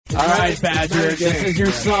All right, Badger, this is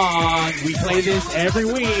your song. We play this every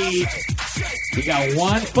week. You got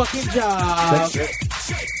one fucking job.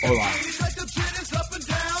 Hold on.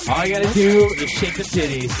 All you gotta do is shake the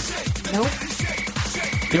titties. Nope.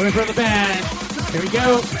 Do it for the band. Here we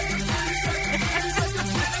go.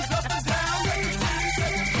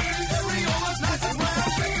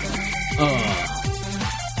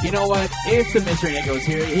 You know what? If the Mystery Nigga was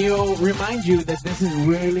here, he'll remind you that this is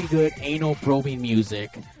really good anal probing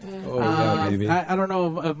music. Oh, yeah, baby. I don't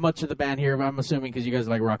know of much of the band here, but I'm assuming because you guys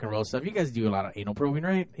like rock and roll stuff. You guys do a lot of anal probing,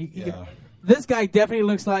 right? Yeah. This guy definitely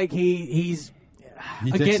looks like he's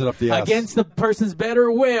He takes it up the ass. against the person's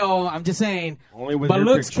better will. I'm just saying. Only with but your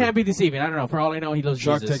looks picture. can be deceiving. I don't know. For all I know, he loves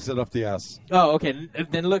Shark Jesus. takes it up the ass. Oh, okay.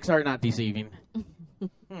 Then looks are not deceiving.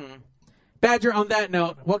 Badger, on that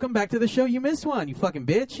note, welcome back to the show. You missed one, you fucking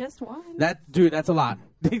bitch. Just one. Dude, that's a lot.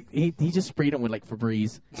 he just sprayed him with like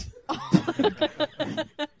Febreze.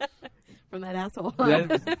 From that asshole.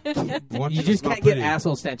 You just can't get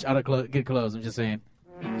asshole stench out of good clothes. I'm just saying.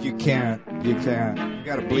 You can't. You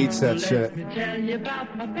gotta bleach that shit. Let me tell you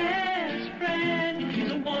about my best friend.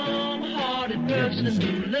 He's a warm-hearted person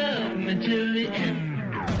who loved me till the end.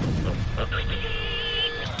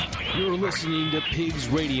 You're listening to Pigs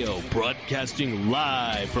Radio, broadcasting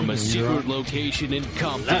live from a secret location in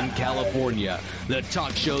Compton, California. The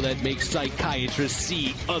talk show that makes psychiatrists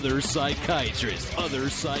see other psychiatrists, other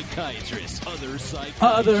psychiatrists, other psychiatrists.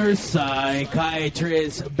 Other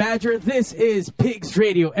psychiatrists. Badger, this is Pigs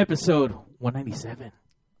Radio, episode 197.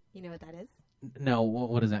 You know what that is? No,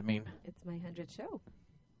 what does that mean? It's my 100th show.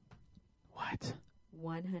 What?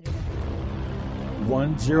 100.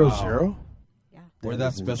 100? Yeah. We're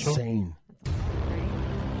that special? Insane.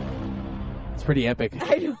 It's pretty epic.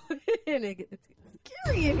 I know. It's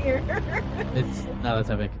scary in here. It's not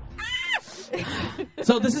that epic.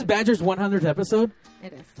 So this is Badger's 100th episode?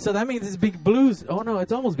 It is. So that means it's Big Blues. Oh, no,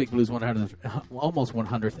 it's almost Big Blues 100th, almost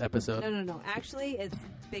 100th episode. No. Actually, it's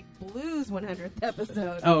Big Blues 100th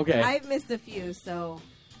episode. Oh, okay. I've missed a few, so.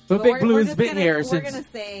 But Big we're Blue's just been gonna, here we're since... We're going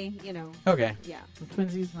to say, Okay. Yeah.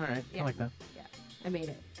 Twinsies? All right. Yeah. I like that. Yeah. I made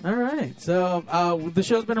it. All right. So the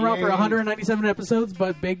show's been around for 197 episodes,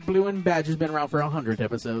 but Big Blue and Badger's been around for 100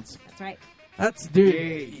 episodes. That's right. That's,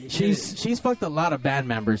 dude, she's fucked a lot of band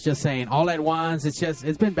members, just saying, all at once.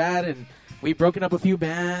 It's been bad, and we've broken up a few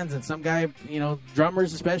bands, and some guy,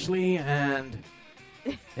 drummers especially, and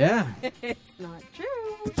yeah. It's not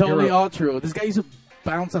true. Totally all true. This guy used to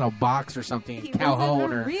bounce on a box or something, He Calhoun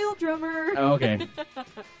wasn't a or... real drummer. Oh, okay.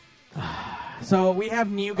 So we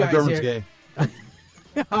have new guys drummer's here. gay.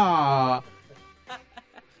 Aww.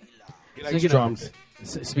 He likes drums.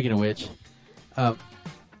 Speaking of which, our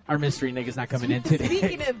mystery nigga's not coming in today.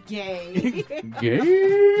 Speaking of gay.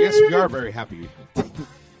 Gay? Yes, we are very happy.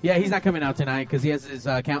 Yeah, he's not coming out tonight because he has his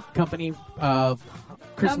company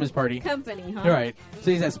Christmas party. Company, huh? All right.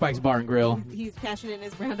 So he's at Spike's Bar and Grill. He's cashing in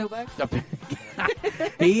his Brando bucks.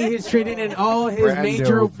 He is trading in all his Brando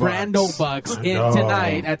major bucks. Brando bucks in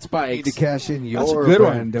tonight at You need to Spike's. cash in your That's a good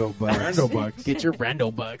one. Brando bucks. Brando bucks. Get your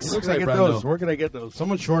Brando bucks. Looks Where like can I get Brando. those? Where can I get those?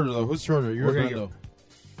 Someone's shorter, though. Who's shorter? You're Where can I Brando.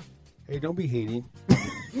 Hey, don't be hating.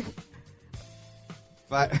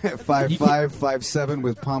 5'5", 5'7"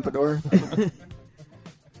 with pompadour.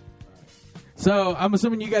 So I'm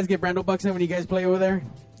assuming you guys get Brando bucks in when you guys play over there.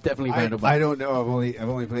 It's definitely Brando bucks. I don't know. I've only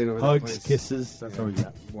played over that Hugs, place. kisses. That's all we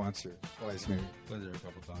got. Once or twice maybe. Played there a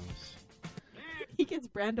couple times. He gets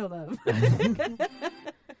Brando love.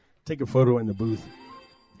 Take a photo in the booth.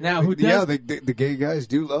 Now, who does? Yeah, the gay guys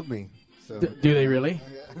do love me. So. Do they really?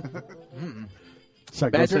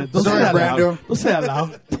 Sorry, Badger, don't say sorry, that loud. Brando. Don't say that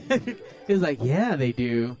loud. He's like, yeah, they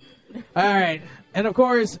do. All right. And of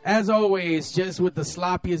course, as always, just with the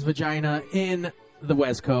sloppiest vagina in the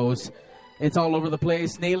West Coast. It's all over the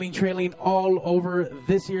place, trailing all over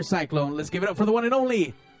this year's Cyclone. Let's give it up for the one and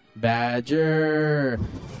only Badger.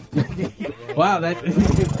 Wow, that...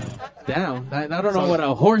 Damn. I don't know what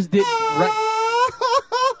a horse did right...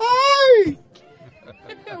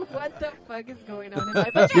 What the fuck is going on in my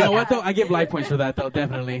vagina? You know what, though? I give life points for that, though,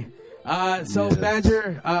 definitely. So,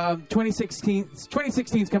 Badger,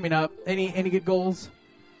 2016's coming up. Any good goals?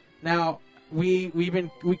 Now, we've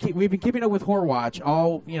been keeping up with Whore Watch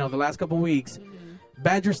all the last couple of weeks.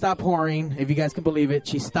 Badger stopped whoring, if you guys can believe it.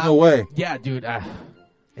 She stopped. No way. Yeah, dude.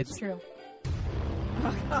 It's true.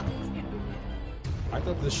 I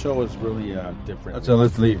thought this show was really different. So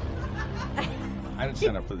let's leave. I didn't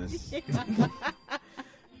sign up for this.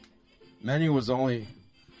 Menu was only...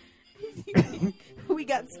 We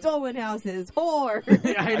got stolen houses. Whore.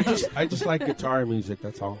 I just like guitar music.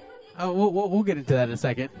 That's all. We'll get into that in a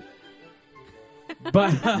second.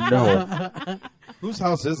 But No. Whose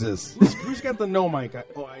house is this? Who's got the no mic? I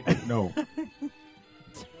didn't know.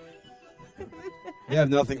 You have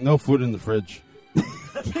nothing, no food in the fridge. Did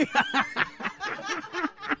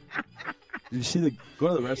you see the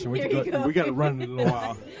go to the restroom? We got to run in a little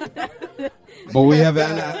while. But we have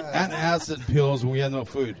antacid pills and we have no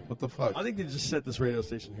food. What the fuck? I think they just set this radio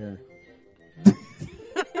station here.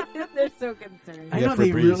 They're so concerned. I Yeah, know they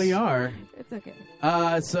Febreze. really are. It's okay.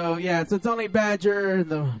 So yeah, it's only Badger,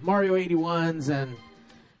 the Mario 81s, and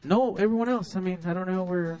no everyone else. I mean, I don't know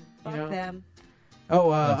where. Fuck You know. them.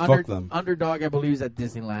 Oh, fuck them. Underdog, I believe, is at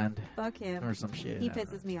Disneyland Fuck him. or some shit. He I don't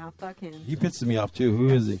know. pisses me off. Fuck him. He pisses me off too. Who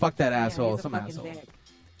is he? Fuck that Yeah, asshole. he's a Some fucking asshole. dick.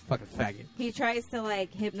 Fucking faggot. He tries to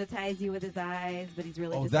like hypnotize you with his eyes, but he's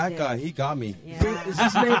really Oh, just that a dick. guy. He got me. Yeah. Is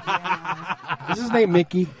his name? Yeah. Is his name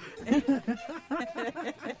Mickey?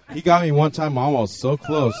 He got me one time almost. So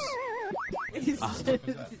close. He's just-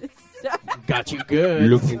 Got you good.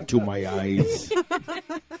 Look into my eyes.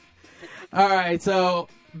 All right, so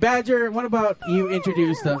Badger, what about you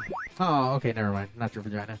introduce the? Oh, okay, never mind. Not your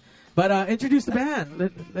vagina, but introduce the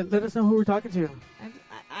band. Let us know who we're talking to.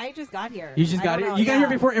 I just got here. You just I got don't here. know, You got here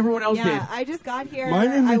yeah. before everyone else Yeah, did. I just got here. My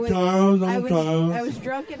name I is was- Charles. I I'm was, Charles. I was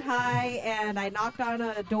drunk and high, and I knocked on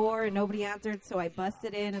a door, and nobody answered, so I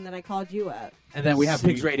busted in, and then I called you up. And then we have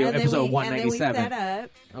Pigs Radio and then episode we, and then we 197. set up,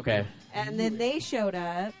 Okay, and then they showed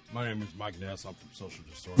up. My name is Mike Ness. I'm from Social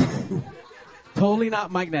Disorder. totally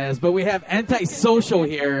not Mike Nez, but we have Antisocial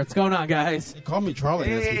here. What's going on, guys? He called me Charlie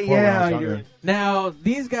Ness Hey, before when yeah, I was how you younger. doing? Now,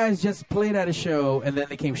 these guys just played at a show, and then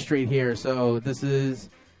they came straight here. So this is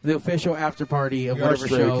the official after party of We are whatever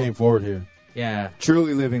straight. show. We came forward here. Yeah.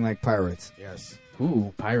 Truly living like pirates. Yes.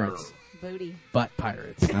 Ooh, pirates. Booty. Butt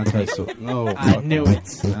pirates. Antisocial. No. I fuck knew no.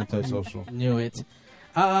 it. Antisocial. Knew it.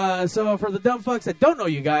 So for the dumb fucks that don't know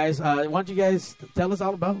you guys, why don't you guys tell us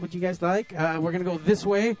all about what you guys like? We're going to go this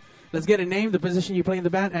way. Let's get a name, the position you play in the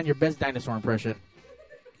band, and your best dinosaur impression.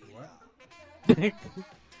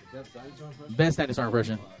 Best dinosaur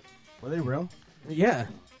impression. Were they real? Yeah.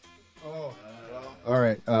 All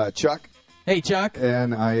right, Chuck, Hey, Chuck.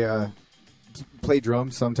 and I play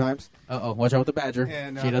drums sometimes. Uh-oh, watch out with the badger.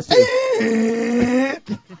 And, She does too.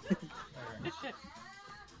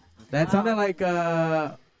 That sounded like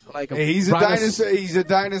a Hey, he's a dinosaur. He's a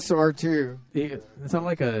dinosaur too. It sounded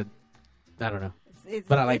like a, I don't know. It's-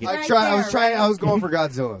 But I like it's it. right I was there, trying. right? I was going for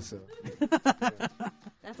Godzilla. So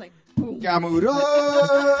That's like boom. Gamura.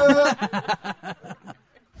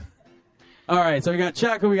 All right, so we got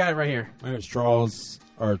Chuck. Who we got right here? My name is Charles.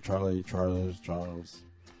 Or Charlie. Charles.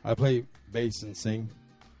 I play bass and sing.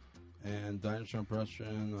 And dinosaur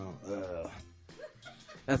impression.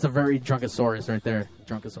 That's a very Drunkosaurus right there.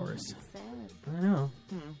 Drunkosaurus. I know.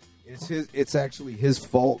 It's actually his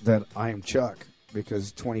fault that I am Chuck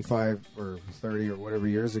because 25 or 30 or whatever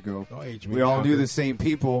years ago, Don't age me. we all knew Conker. the same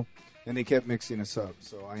people, and they kept mixing us up.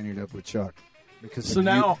 So I ended up with Chuck. Because So of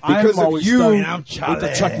now you, because I'm of always you, stuck And I'm with the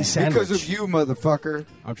Charlie. Chucky sandwich. because of you, motherfucker.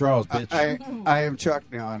 I'm Charles, bitch. I am Chuck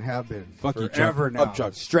now and have been Fuck you, Chuck. forever now. Up,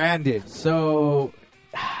 Chuck. Stranded. So,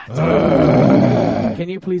 can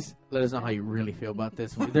you please let us know how you really feel about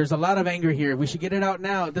this? There's a lot of anger here. We should get it out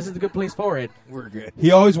now. This is the good place for it. We're good.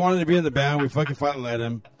 He always wanted to be in the band. We fucking finally let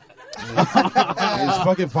him. He's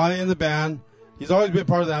fucking finally in the band. He's always been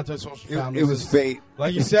part of the antisocial family. It was fate.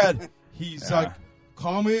 Like you said, he's like,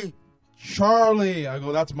 call me Charlie. I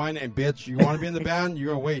go, that's my name, bitch. You want to be in the band? You're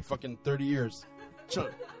going to wait fucking 30 years.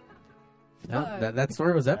 That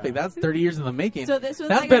story was epic. That's 30 years in the making. So this was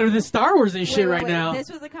That's like better a- than Star Wars and shit Wait, right wait, now. This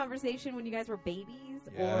was a conversation when you guys were babies,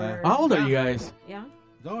 Yeah. or How old are you guys? yeah.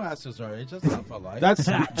 Don't ask us our age. That's not for life. That's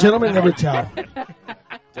gentlemen never tell.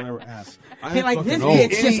 Don't ever ask. I Hey, ain't like fucking this old.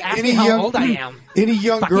 bitch just asked me how old I am. Any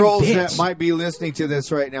young Fucking girls bitch. that might be listening to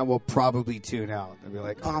this right now will probably tune out. They'll be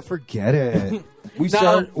like, "Oh, forget it." We No,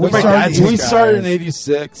 started. my dad's We guys. started in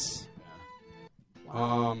 '86.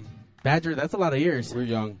 Badger, that's a lot of years. We're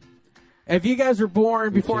young. If you guys were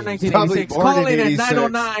born before Probably 1986, born call in in at 86.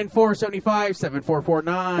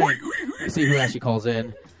 909-475-7449. Let's see who actually calls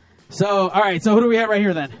in. So, all right. So, who do we have right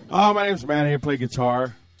here then? Oh, my name's Manny. I play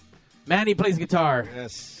guitar. Manny plays guitar.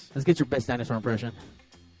 Yes. Let's get your best dinosaur impression.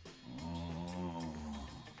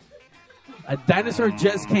 A dinosaur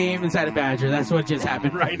just came inside a badger. That's what just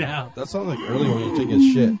happened right now. That sounds like early when you take a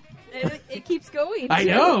shit. It keeps going. I too.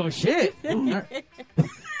 know. Shit.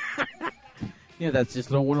 Yeah, that's just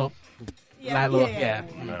a little. Yeah. That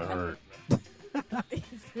hurt.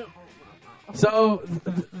 So,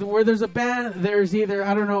 where there's a band, there's either,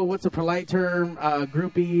 I don't know, what's a polite term,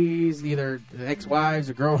 groupies, either ex-wives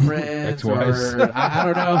or girlfriends, Ex-wives. or I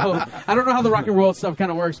don't know. I don't know how the rock and roll stuff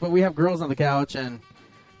kind of works, but we have girls on the couch, and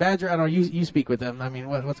Badger, I don't know, you speak with them. I mean,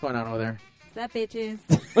 what's going on over there? What's up, bitches?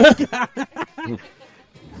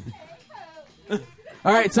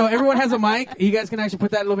 All right, so everyone has a mic. You guys can actually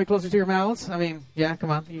put that a little bit closer to your mouths. I mean, yeah, come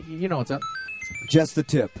on. You know what's up. Just the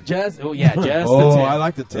tip. Just the Oh, tip. I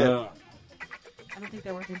like the tip. I don't think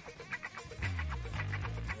they're working.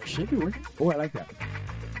 Should be working. Oh, I like that.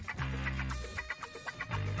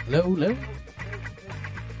 Hello.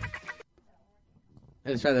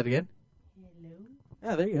 Let's try that again. Hello.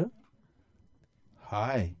 Oh, there you go.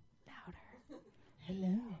 Hi.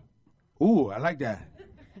 Hello. Ooh, I like that.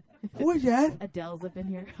 What's that? Adele's up in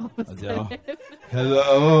here. All of a Adele. sudden.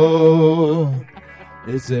 Hello.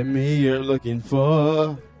 Is it me you're looking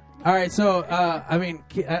for? All right, so I mean,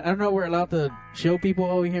 I don't know. We're allowed to show people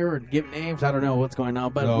over here or give names. I don't know what's going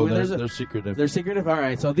on, but No, they're they're secretive. they're secretive. All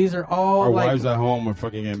right, so these are all Our like. wives at home are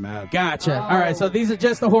fucking getting mad. Gotcha. All right, so these are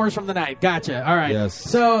just the whores from the night. Gotcha. All right. Yes.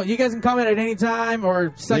 So you guys can comment at any time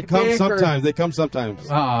or suck They come dick sometimes. They come sometimes.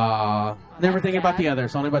 Aw, never thinking about the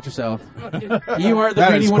others, only about yourself. You are the That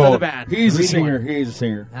greedy is one of the cold. band. He's a Greedy singer. one. He's a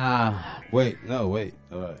singer. Ah. Wait. All right.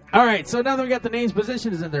 All right, so now that we got the names,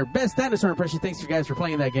 positions, and their best dinosaur impression, thanks you guys for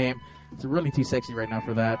playing that game. It's really too sexy right now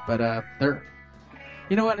for that, but they're.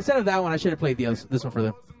 You know what? Instead of that one, I should have played this one for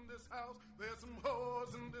them.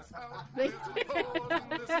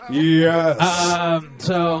 Yes.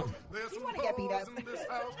 So. You want to get beat up?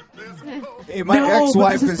 Hey, my No,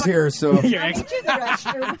 ex-wife but this is here, so Your I'll ex- meet you in the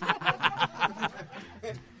restroom.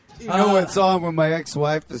 you know what's on when my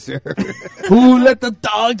ex-wife is here. Who let the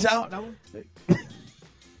dogs out?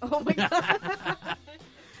 Oh my god.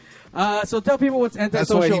 So tell people what's That's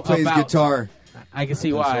antisocial why he plays about. guitar. I can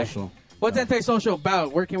see why. Antisocial. What's antisocial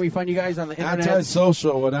about? Where can we find you guys on the internet?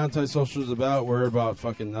 Antisocial. What antisocial is about? We're about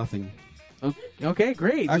fucking nothing. Okay,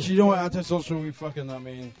 great. Actually, you know what? Antisocial. We fucking. I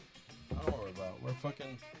mean, I don't know what we're about. We're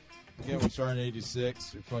fucking. Again, we started in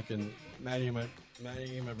 '86. We fucking Manny and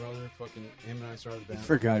my brother. Fucking him and I started the band.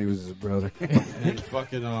 Forgot he was his brother. And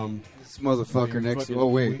fucking This motherfucker we next. fucking- Oh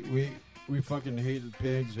wait. We fucking hated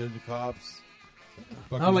pigs. Hated the cops.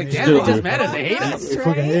 Fucking I'm like, hated- damn, they just mad as they hate us. We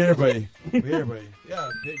fucking hate everybody. We hate everybody. Yeah,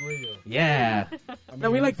 pig radio. Yeah. I No,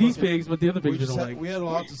 we mean, like these fucking- pigs, but the other We, pigs we just don't had, like. we had a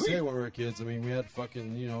lot to say when we were kids. I mean, we had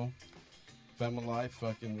fucking, family life,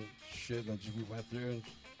 fucking shit that we went through and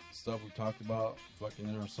stuff we talked about, fucking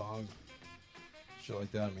in our songs, shit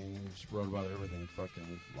like that. I mean, we just wrote about everything,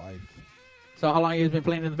 fucking life, So how long you guys been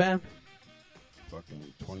playing in the band?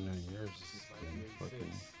 fucking 29 years,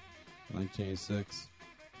 fucking 1986.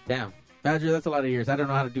 Damn. Badger, that's a lot of years. I don't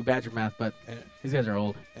know how to do Badger math, but And, these guys are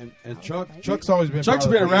old. and Chuck's always been. Chuck's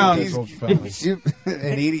part of been the around. family.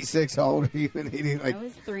 In '86, how old are you? In 80, I like,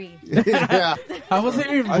 was 3. yeah. I wasn't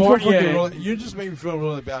even I feel born fucking yet. really, you just made me feel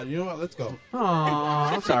really bad. You know what? Let's go.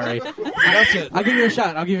 Aw, I'm sorry. That's it. I'll give you a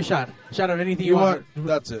shot. I'll give you a shot. A shot of anything you You know want. what?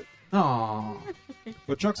 That's it. Aw.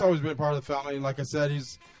 But Chuck's always been part of the family. Like I said,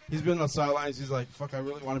 he's been on the sidelines. He's like, fuck, I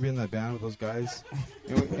really want to be in that band with those guys.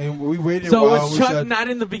 And we waited a So while. was We Chuck said, not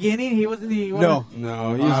in the beginning? He wasn't the No.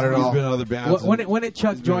 No, Not at he's all. been in other bands. When did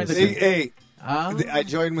Chuck join the Hey, group? hey, Oh. I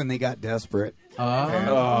joined when they got desperate.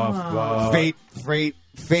 fuck.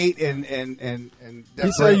 Fate and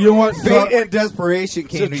He said, you know what? Fate and desperation He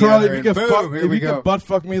came said, together. Charlie, if you and can boom, fuck, here if we you go. can butt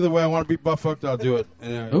fuck me the way I want to be butt fucked, I'll do it.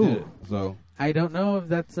 And I Ooh. did it. So, I don't know if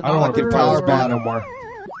that's an I don't like offer the power or- band no more.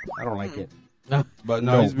 I don't like it. but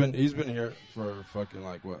no, No. he's been here for fucking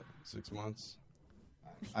like what, 6 months?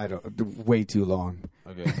 I don't. Way too long.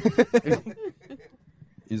 Okay.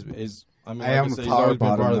 he's. I mean, I like am I said, a he's power always been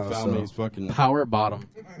part bottom, of the though, family. so- He's fucking. Power bottom.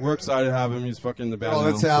 We're excited to have him. He's fucking in the band. Oh,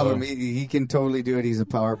 let's now, have so. him. He can totally do it. He's a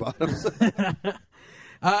power bottom.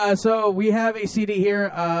 So we have a CD here,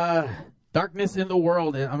 Darkness in the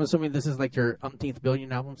World. And I'm assuming this is like your umpteenth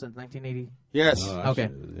billion album since 1980. Yes. Okay.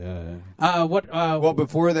 Yeah. What? well,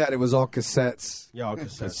 before that, it was all cassettes Yeah, I'll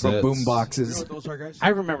just That's from it. boom You know boxes. what those are, guys? I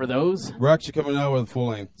remember those. We're actually coming out with a full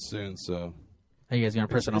length soon, so Are you guys gonna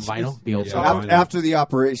press it on vinyl? The old yeah. stuff. After the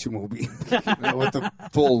operation, will be with the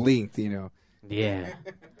full length. Yeah.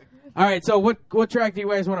 All right. So what track do you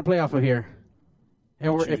guys want to play off of here?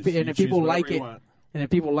 And if people like it, and if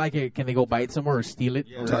people like it, can they go buy it somewhere or steal it?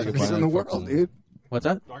 Yeah. Or- Darkness in the world, dude. What's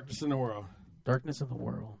that? Darkness in the World. Darkness in the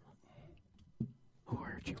World. Who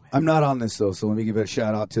hurt you? Man? I'm not on this though, so let me give a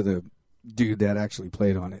shout out to the dude that actually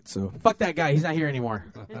played on it. So Fuck that guy. He's not here anymore.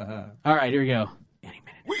 All right. Here we go. Any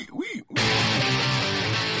minute.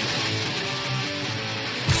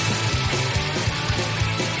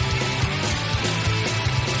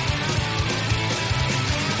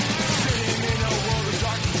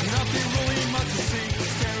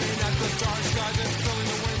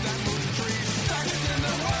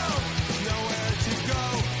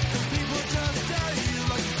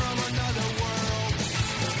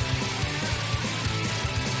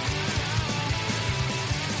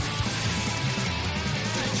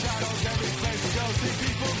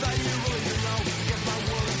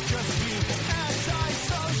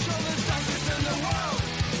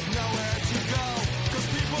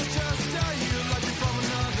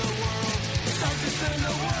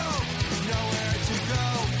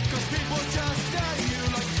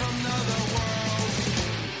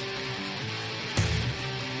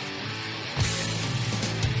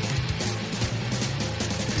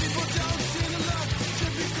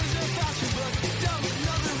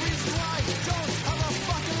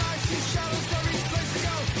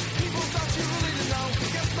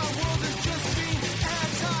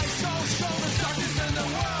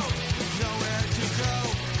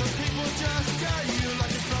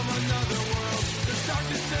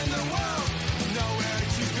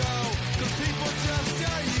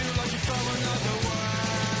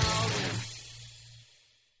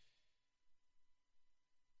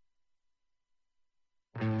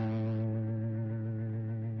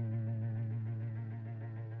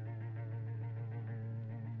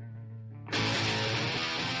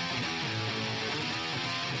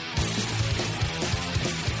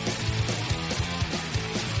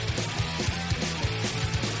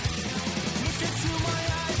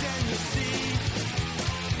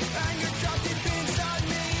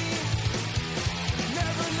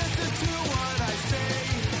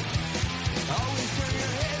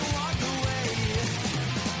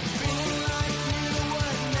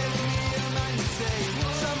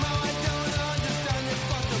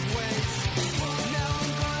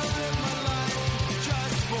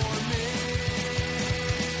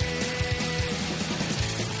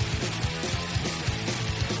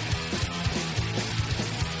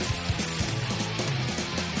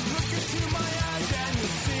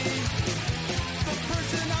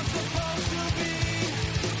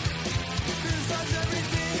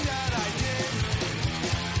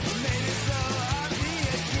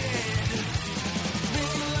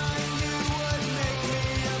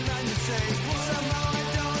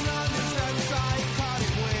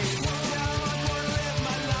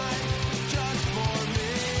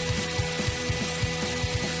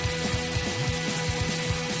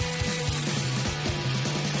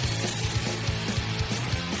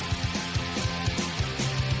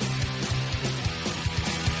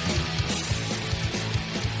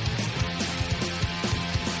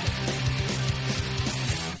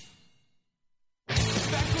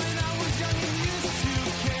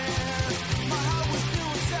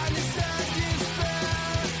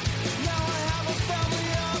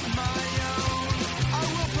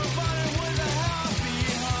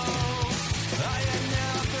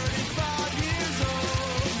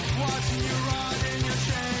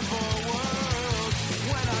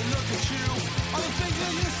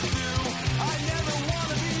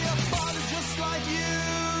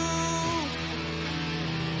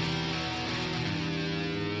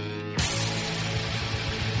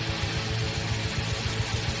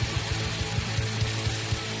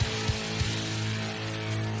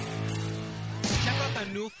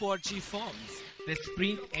 New 4G phones, the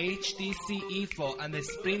Sprint HTC Evo and the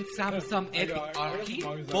Sprint Samsung Epic Archie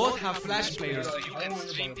both have flash players so you can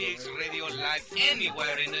stream PX Radio live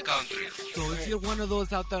anywhere in the country. So if you're one of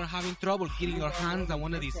those out there having trouble getting your hands on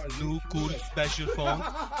one of these new cool special phones,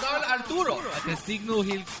 call Arturo at the Signal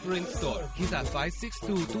Hill Sprint store. He's at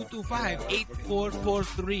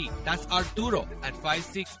 562-225-8443. That's Arturo at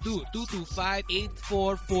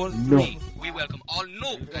 562-225-8443. We welcome all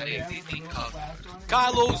new and existing customers.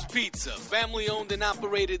 Carlos Pizza, family owned and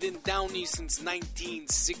operated in Downey since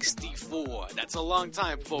 1964. That's a long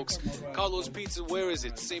time, folks. Carlos Pizza, where is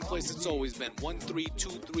it? Same place it's always been.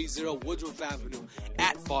 13230 Woodruff Avenue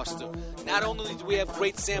at Foster. Not only do we have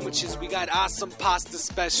great sandwiches, we got awesome pasta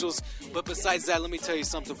specials, but besides that, let me tell you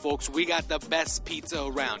something, folks. We got the best pizza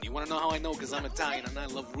around. You want to know how I know? Because I'm Italian and I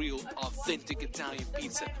love real, authentic Italian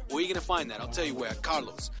pizza. Where are you going to find that? I'll tell you where.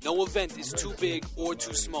 Carlos. No event is too big or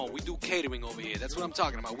too small. We do catering over here. That's what I'm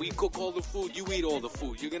talking about. We cook all the food, you eat all the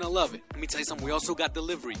food. You're gonna love it. Let me tell you something, we also got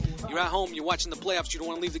delivery. You're at home, you're watching the playoffs, you don't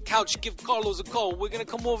want to leave the couch, give Carlos a call. We're gonna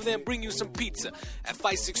come over there and bring you some pizza at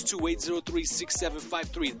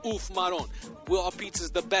 562-803-6753. Oof Maron. Our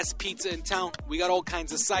pizza's the best pizza in town. We got all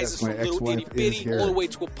kinds of sizes, from little itty bitty all the way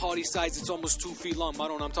to a party size. It's almost 2 feet long.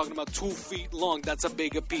 Maron, I'm talking about 2 feet long. That's a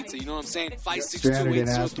bigger pizza. You know what I'm saying?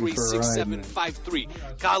 562-803-6753.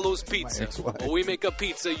 Carlos Pizza. When we make a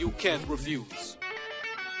pizza you can't refuse.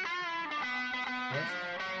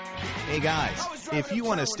 Hey guys, if you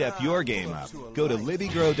want to step your game up, go to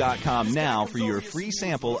LibbyGrow.com now for your free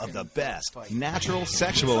sample of the best natural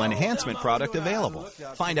sexual enhancement product available.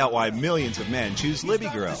 Find out why millions of men choose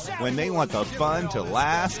LibbyGrow when they want the fun to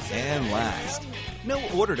last and last. No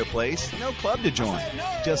order to place, no club to join,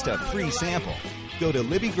 just a free sample. Go to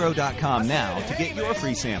LibbyGrow.com now to get your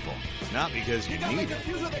free sample. Not because you need it,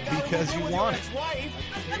 because you want it.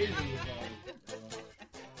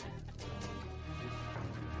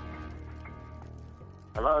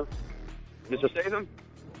 Hello? Mr. Statham?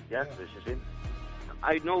 Yes, this is him.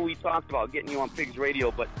 I know we talked about getting you on Pigs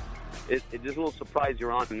Radio, but it's just a little surprise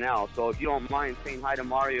you're on now. So if you don't mind saying hi to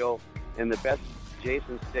Mario and the best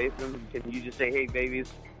Jason Statham, can you just say, hey,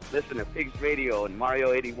 babies, listen to Pigs Radio and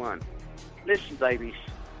Mario 81. Listen, babies.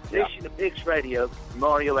 Listen to Pigs Radio,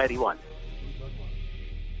 Mario 81.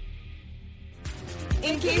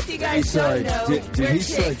 In case you guys don't know, Did we're he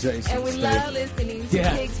say chicks, Jason and we Statham? love listening to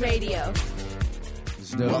Yeah. Pigs Radio.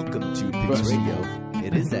 Welcome to Pigs Radio.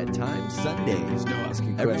 It is that time, Sundays. No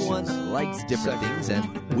asking Everyone questions. likes different things,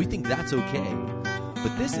 and we think that's okay.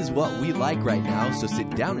 But this is what we like right now, so sit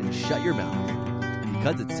down and shut your mouth.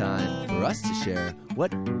 Because it's time for us to share what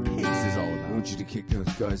Pigs is all I about. want you to kick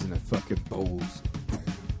those guys in the fucking balls.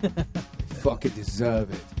 Fucking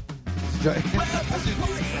deserve it.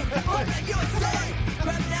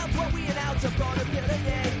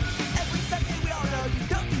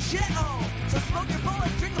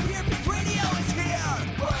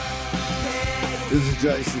 This is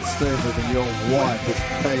Jason Statham, and your wife is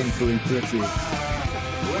painfully pretty.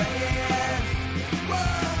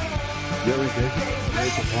 Very good. Very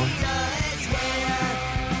good one.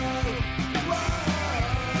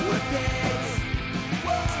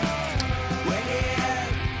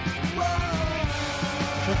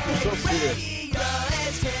 You're so serious.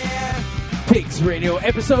 Pigs Radio,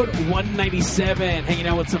 episode 197. Hanging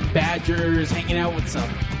out with some badgers, hanging out with some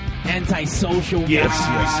antisocial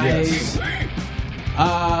guys.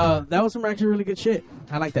 That was some actually really good shit.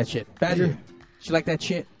 I like that shit. Badger, you like that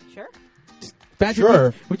shit? Sure. Badger,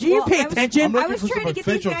 Sure. would you Well, pay I was- attention? I was trying to get these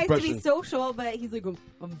facial guys to be expressions. social, but he's like,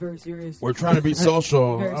 I'm very serious. We're trying to be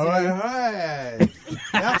social. Very All right, hi.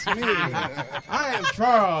 That's me. I am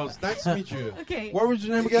Charles. Nice to meet you. Okay. What was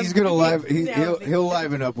your name again? He's gonna live. He'll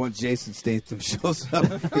liven up once Jason Statham shows up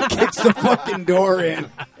and kicks the fucking door in.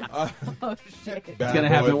 Oh, shit. It's gonna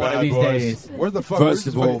happen one of these days. Where the fuck? First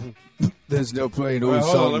where's of all, this there's no playing Wait, old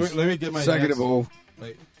hold on, songs. let me get my Second next, of all,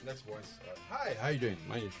 wait, next voice. Hi, how you doing?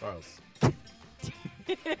 My name's Charles.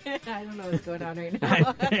 I don't know what's going on right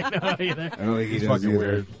now. I don't know either. I don't think he He's does fucking either.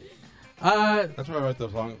 weird. Uh, That's why I write the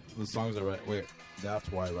songs I write. Wait,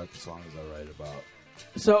 that's why I write the songs I write about.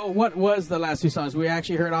 so what was the last two songs? We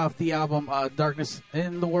actually heard off the album Darkness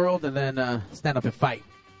in the World and then Stand Up and Fight.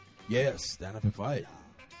 Yes, stand up and fight.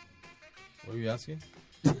 What were you asking?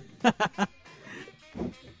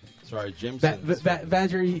 Sorry, Jimson.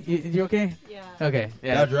 Badger, you okay? Yeah. Okay.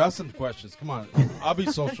 Yeah. Badger, ask some questions. Come on. I'll be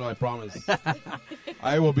social, I promise.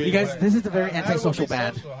 I will be. You guys, this is a very I will antisocial be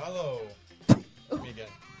band. social. Hello. Me again.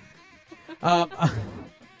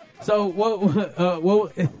 So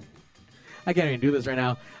what? I can't even do this right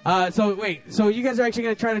now. So wait. So you guys are actually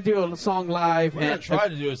going to try to do a song live? We're going to try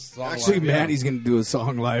to do a song Actually, live, yeah. Manny's going to do a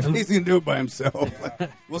song live. He's going to do it by himself.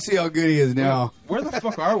 We'll see how good he is now. Where the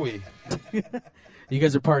fuck are we? You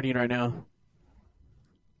guys are partying right now.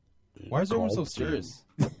 Why is everyone so serious?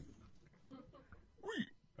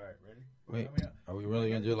 Wait, are we really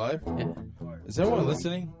going to do it live? Yeah. Is everyone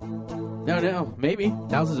listening? No, maybe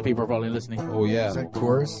thousands of people are probably listening. Oh, yeah. Is that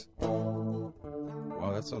chorus? Wow,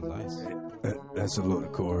 that sounds nice. That's a load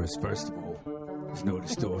of chorus, first of all. There's no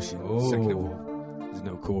distortion. Oh. Second of all, there's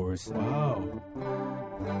no chorus. Wow.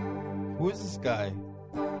 Who is this guy?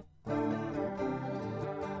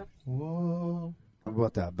 Whoa. How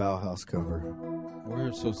about that Bauhaus cover?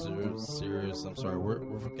 We're so serious. I'm sorry. We're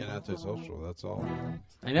fucking antisocial. That's all.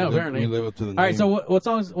 I know, We live- apparently. we live up to the All right, name. so what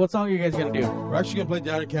song are you guys gonna do? We're actually gonna play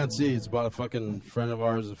Down You Can't See. It's about a fucking friend of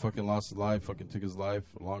ours that fucking lost his life, fucking took his life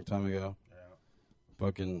a long time ago. Yeah.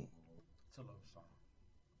 Fucking. It's a love song.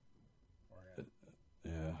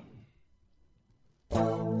 Yeah.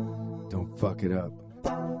 Don't fuck it up.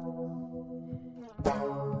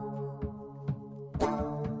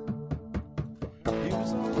 He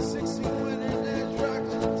was only 16 when his dad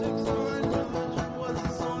drugs and took some money. Religion was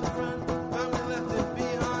his only friend. Family left him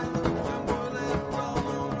behind. Young boy left all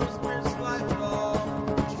alone. No experience life at all.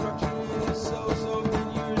 Destruction was so good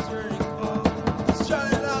years earning call.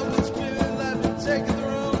 Started out with screaming, left and taking the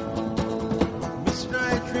room.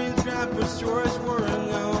 Missionary dreams, grandpa stories were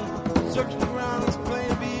unknown. Searching around this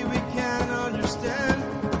plane B, we can't understand.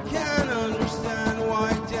 Can't understand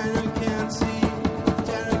why Daniel can't see.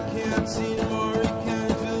 Daniel can't see anymore. He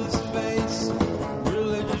can't feel his face.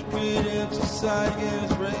 Religious greed, empty side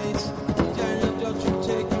against race. Daniel, don't you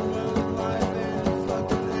take your own life and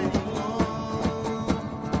fucking anymore.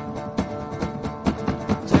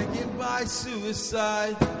 Taken by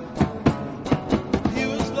suicide. He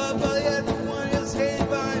was loved by everyone, he was hated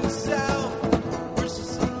by himself.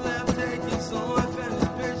 Versus on the left, taking his own life and his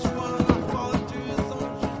bitch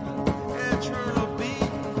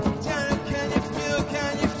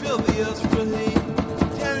else for hate.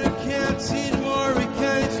 Daniel can't see tomorrow, he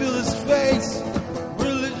can't feel his face.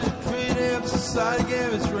 Religion created him, society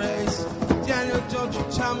gave his race. Daniel, don't you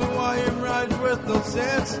tell me why your ride's worth no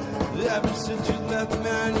sense. Ever since you left,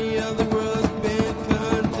 man, the other world has been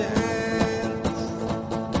condemned.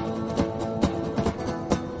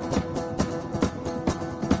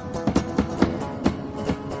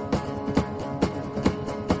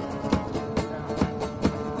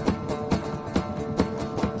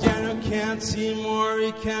 Daniel can't see more,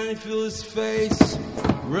 he can't feel his face.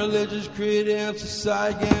 Religious created him,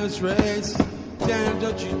 society gave his race. Daniel,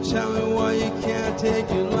 don't you tell me why you can't take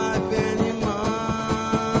your life anymore.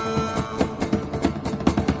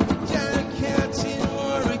 Daniel can't see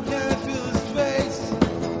more, he can't feel his face.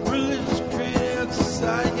 Religious created him,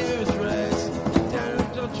 society gave his race. Daniel,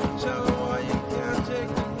 don't you tell me why you can't take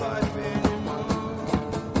your life anymore.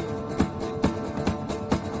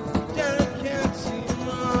 Daniel can't see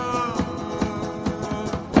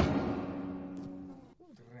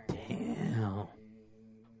Damn.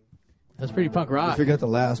 That's pretty punk rock. I forgot the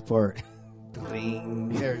last part.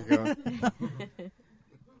 There you go.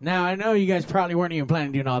 Now, I know you guys probably weren't even planning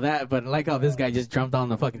on doing all that, but I like how this guy just jumped on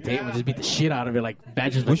the fucking table and just beat the shit out of it like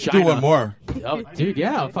Badger's We should vagina. do one more. Oh, dude,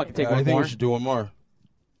 yeah, I'll fucking take I one think more. we should do one more.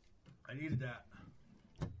 I needed that.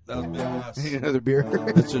 That was badass. Need another beer?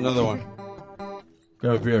 That's another one.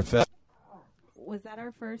 Grab a beer fast. Was that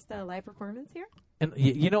our first live performance here? And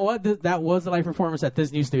you know what? That was the live performance at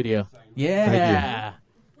this new studio. Yeah.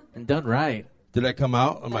 And done right. Did that come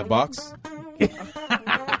out on my box?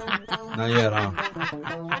 Not yet, huh?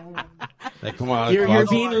 They come out of the You're closet.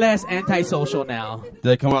 being less antisocial now. Did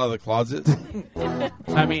they come out of the closet?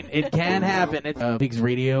 I mean, it can happen. It's Pigs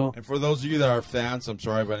Radio. And for those of you that are fans, I'm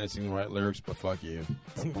sorry if I didn't sing the right lyrics, but fuck you.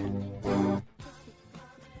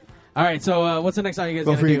 All right, so what's the next song you guys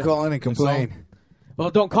Go going for to you do? call in and complain. Well,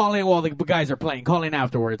 don't call in while the guys are playing. Call in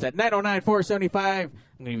afterwards at 909-475. I'm going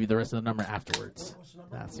to give you the rest of the number afterwards.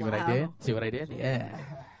 See what I did? See what I did? Yeah.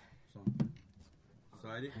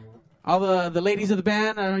 All the ladies of the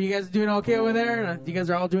band, are you guys doing okay over there? You guys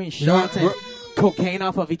are all doing shots and cocaine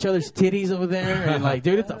off of each other's titties over there, and like,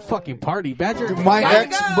 dude, it's a fucking party. Badger, My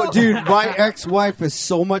ex-wife is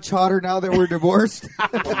so much hotter now that we're divorced.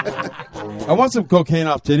 I want some cocaine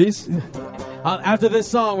off titties. After this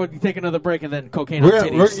song, we'll take another break and then cocaine off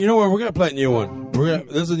titties. You know what? We're gonna play a new one.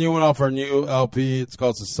 This is a new one off our new LP. It's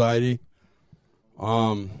called Society.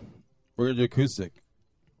 We're gonna do acoustic,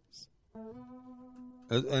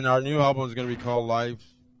 and our new album is gonna be called Live.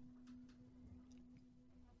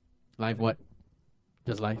 Live what?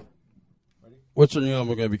 Just live. What's your new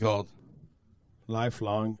album gonna be called?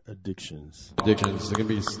 Lifelong Addictions. Addictions. It's gonna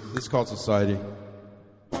be. This is called Society.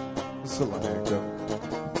 It's a lot of go.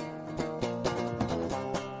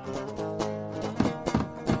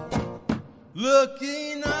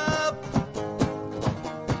 Looking up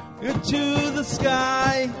into the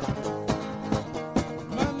sky,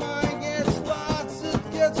 my mind gets lost.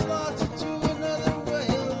 It gets lost into another way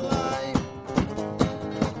of life.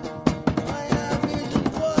 I have vision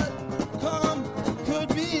what could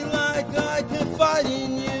be like. I confide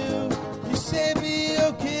in you. You say be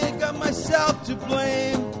okay. Got myself to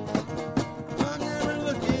blame. I'm never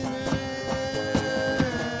looking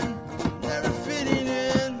in, never fitting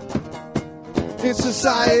in. It's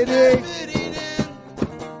society.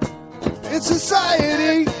 It's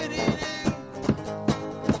society.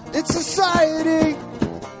 It's society.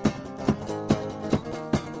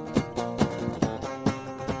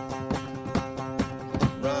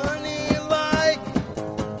 Running like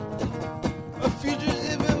a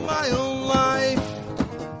fugitive in my own life.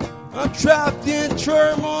 I'm trapped in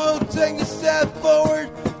turmoil. Take a step forward,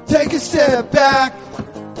 take a step back.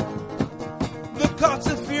 The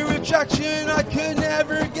constant fear of rejection, I could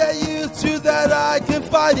never get used to that. I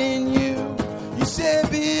confide in you. You say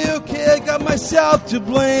be okay, I got myself to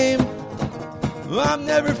blame. I'm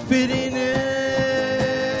never fitting in,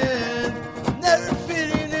 never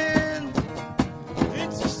fitting in.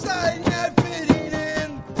 In society, not fitting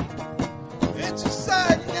in. In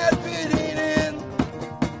society, not fitting in.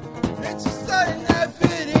 In society, not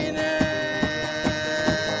fitting in.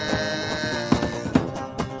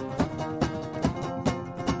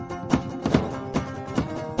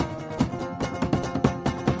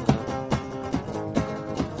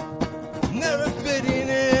 Never fitting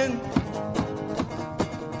in.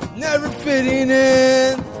 Never fitting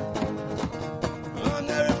in. I'm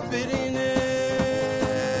never fitting in.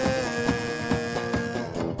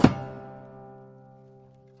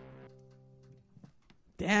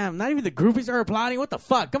 Damn, not even Maybe the groupies are applauding. What the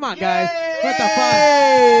fuck? Come on, guys. What the fuck?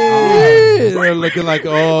 They're looking like,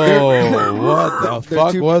 oh, what the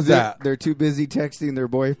fuck was that? They're too busy texting their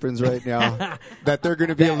boyfriends right now that they're going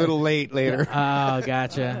to be a little late later. Oh,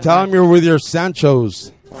 gotcha. Tell them you're with your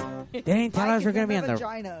Sanchos. They didn't tell us we're going to be on the...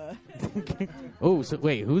 vagina. Oh, so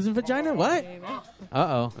wait, who's in vagina? What?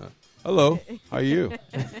 Uh-oh. Hello. How are you?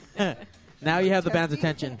 Now you have the band's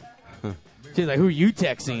attention. She's like, who are you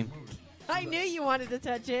texting? I knew you wanted to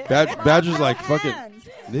touch it. Badger's like, fucking,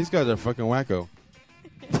 these guys are fucking wacko.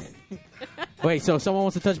 Wait, so someone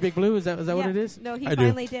wants to touch Big Blue? Is that what it is? No, he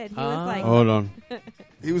finally did. He was like... Hold on.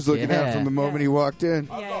 He was looking at it from the moment he walked in.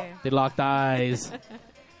 Yeah. They locked eyes.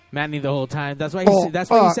 Manny the whole time. That's why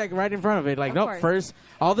he sat right in front of it. Like, nope, first,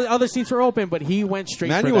 all the other seats were open, but he went straight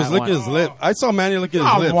Manny for was that licking one. his lip. I saw Manny licking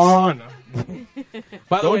his lips. Come on.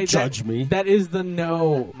 By the Don't way, judge me. That is the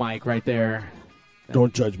no mic right there.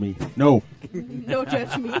 Don't judge me. No. No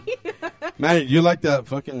judge me. Manny, you like that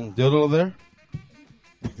fucking dildo there?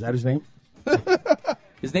 Is that his name?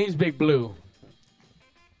 His name's Big Blue.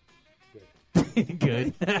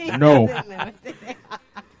 Good. No.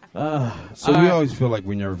 So we always feel like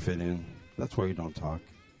we never fit in. That's why you don't talk.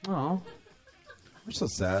 Oh. We're so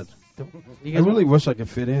sad. You I guys really wish I could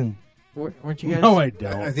fit in. Weren't you guys? No, I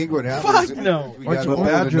don't. I think what happens is no. we But got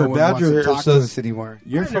older and no one Badger wants to here talk to says us anymore.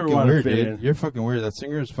 You're I never fucking wanna weird, fit dude. in. You're fucking weird. That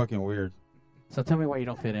singer is fucking weird. So tell me why you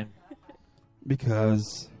don't fit in.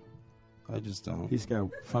 Because I just don't. He's got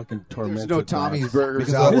fucking tormented. There's no Tommy's thoughts. Burgers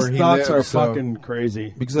Because out His where he thoughts lives. are so- fucking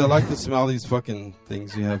crazy. Because I like to smell these fucking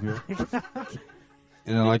things you have here.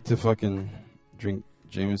 And I like to fucking drink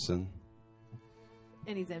Jameson.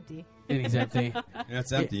 And he's empty. And he's empty.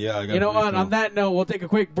 That's empty, yeah. I got You know what? On that note, we'll take a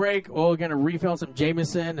quick break. We're going to refill some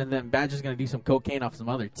Jameson, and then Badger's going to do some cocaine off some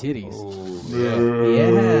other titties.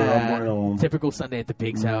 Yeah. Typical Sunday at the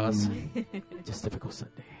pig's house. Just typical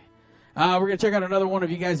Sunday. We're going to check out another one of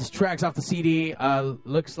you guys' tracks off the CD.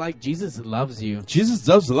 Looks like Jesus Loves You. Jesus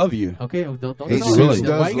does love you. Okay, don't Jesus really Why does you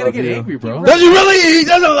got to love get you. angry, bro? Does he really? He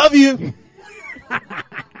doesn't love you.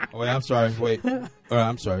 Oh, wait, I'm sorry. Wait. All right,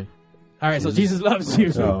 I'm sorry. All right, so Jesus Loves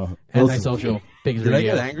You. Antisocial. Pigs Did I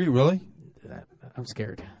Radio. get angry? Really? I'm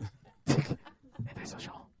scared.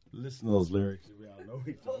 Antisocial. Listen to those lyrics. We all know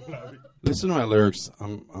he don't love you. Listen to my lyrics.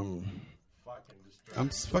 I'm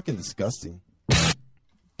fucking disgusting.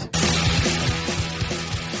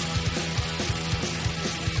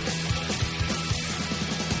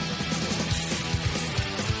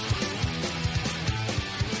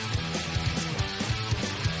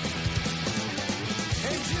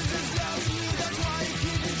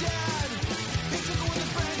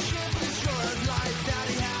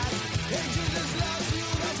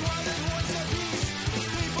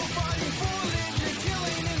 People fighting for religion,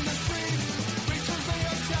 killing in the streets. Preachers, they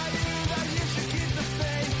are tired that you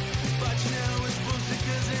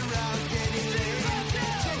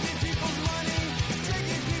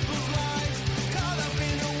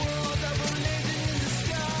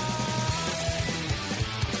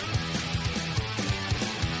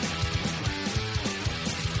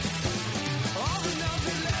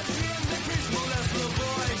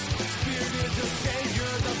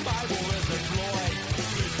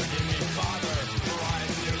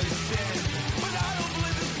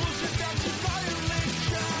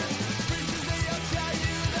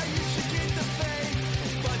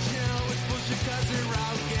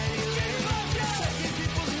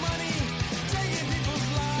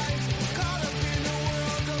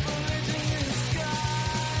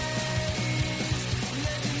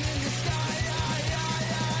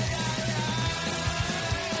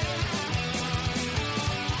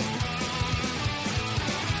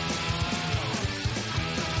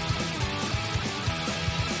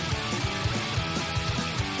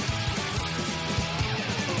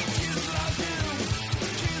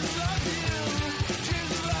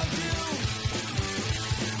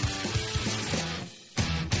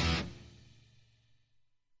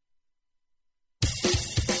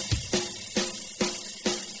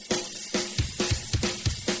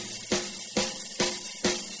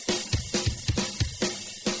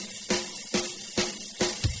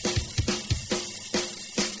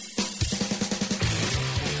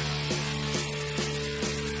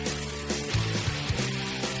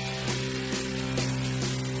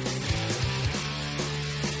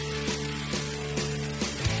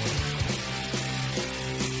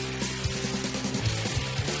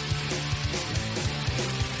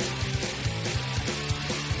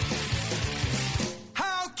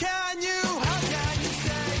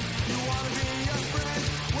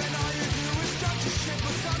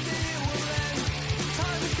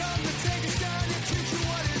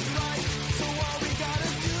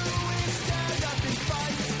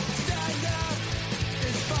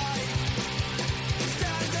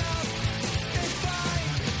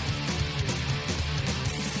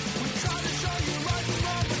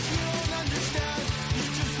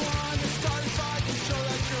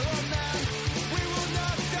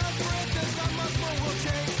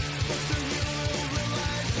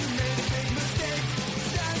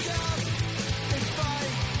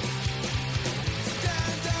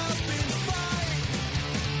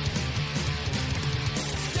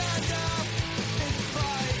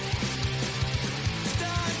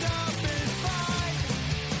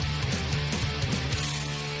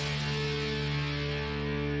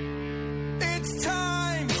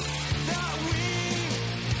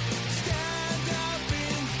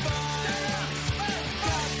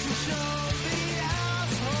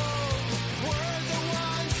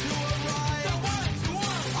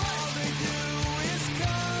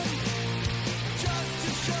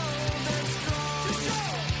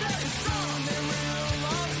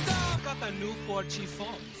new 4G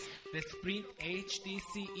phones. The Sprint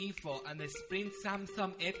HTC E4 and the Sprint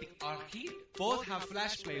Samsung Epic are here. Both have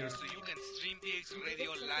flash players so you can stream PX Radio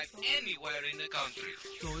live anywhere in the country.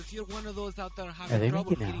 So if you're one of those out there having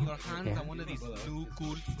trouble getting your hands on one of these new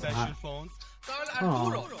cool special phones, call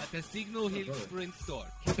Arturo at the Signal Hill Sprint store.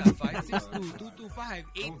 He's at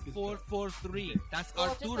 562-225-8443. That's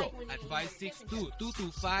Arturo at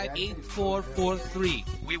 562-225-8443.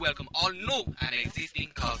 We welcome all new and existing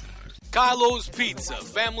customers. Carlo's Pizza,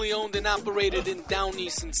 family owned and operated in Downey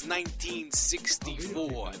since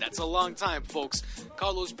 1964. That's a long time, folks.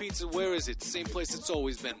 Carlo's Pizza, where is it? Same place it's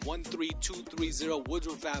always been, 13230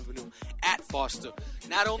 Woodruff Avenue at Foster.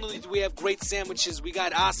 Not only do we have great sandwiches, we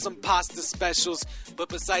got awesome pasta specials, but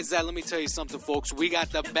besides that, let me tell you something, folks. We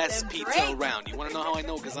got the best pizza around. You want to know how I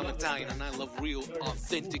know? Because I'm Italian and I love real,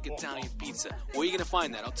 authentic Italian pizza. Where are you going to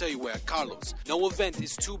find that? I'll tell you where, at Carlo's. No event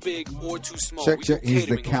is too big or too small. Check, we do he's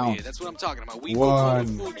the catering over count. here. That's what I'm talking about. We cook all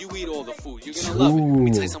the food, you eat all the food. You're going to love it. Let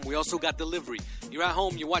me tell you something. We also got delivery. You're at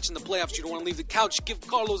home, you're watching the playoffs, you don't want to leave the couch, give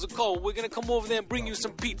Carlos a call. We're going to come over there and bring you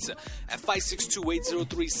some pizza at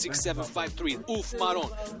 562-803-6753. Oof, Maron.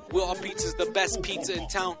 Well, our pizza's the best pizza in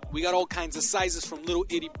town. We got all kinds of sizes from little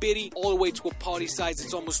itty-bitty all the way to a party size.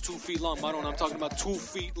 It's almost 2 feet long. Maron, I'm talking about 2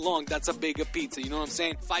 feet long. That's a bigger pizza. You know what I'm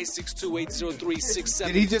saying? 562-803-6753.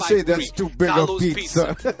 Did he just say that's too big a Carlos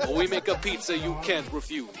pizza? When we make a pizza you can't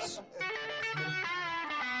refuse.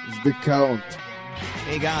 It's the count.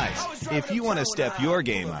 Hey guys, if you want to step your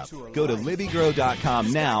game up, go to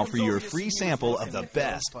LibbyGrow.com now for your free sample of the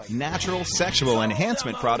best natural sexual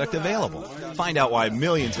enhancement product available. Find out why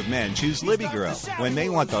millions of men choose Libby Grow when they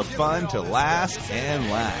want the fun to last and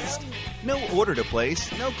last. No order to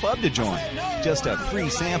place, no club to join, just a free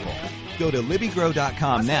sample. Go to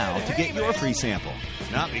LibbyGrow.com now to get your free sample.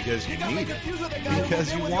 Not because you need it,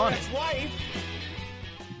 because you want it.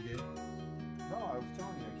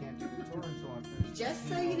 Just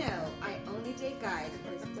so you know, I only date guys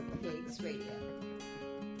who listen to Pigs Radio.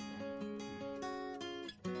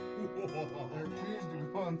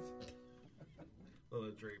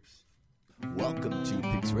 Drapes. Welcome to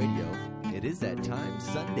Pigs Radio. It is that time,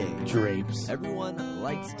 Sunday. Drapes. Everyone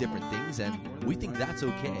likes different things, and we think that's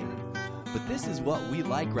okay. But this is what we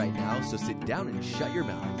like right now, so sit down and shut your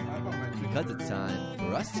mouth. Because it's time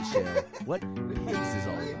for us to share what Pigs is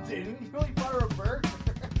all about. Didn't you really fire a bird?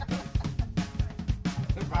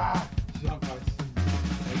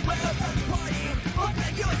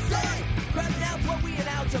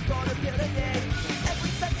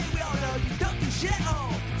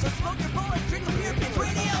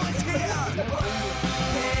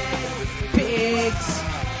 Pigs.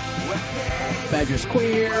 Badger's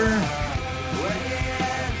queer.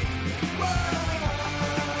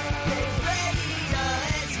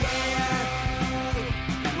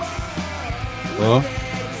 Hello?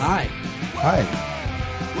 Hi. Hi.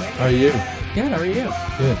 How are you? Good, how are you?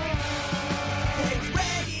 Good.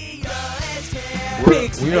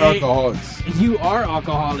 Pigs. We are alcoholics. You are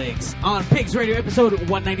alcoholics. On Pigs Radio episode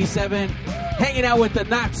 197. Hanging out with the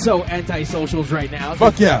not so antisocials right now.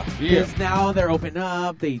 Fuck yeah. Because now they're open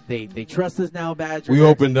up. They trust us now, Badger. We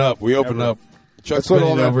opened up. Chuck's That's what all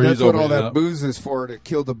bending over. that's He's what all opening that up. booze is for, to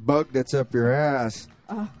kill the bug that's up your ass.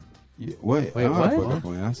 Yeah, wait, Wait, I'm not what? putting up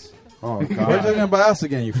my ass. Oh, We're God. talking about ass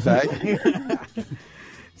again, you fag.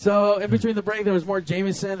 So, in between the break, there was more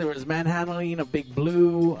Jameson. There was manhandling of Big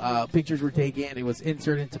Blue. Pictures were taken. It was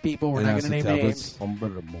inserted into people. We're not going to name names.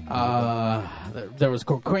 There was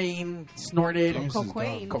cocaine snorted.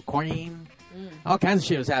 Cocaine. All kinds of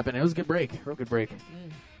shit was happening. It was a good break. Real good break.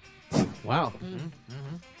 Wow.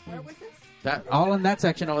 Where was this? That all in that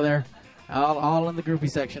section over there. All in the groupie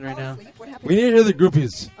section right now. We need to hear the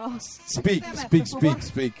groupies. Oh. Speak.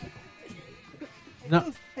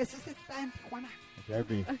 No.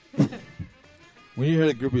 We need to hear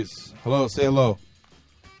the groupies. Hello, say hello.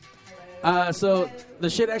 So the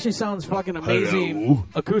shit actually sounds fucking amazing Hello.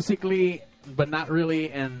 acoustically, but not really,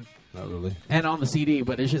 and Not really. and on the CD.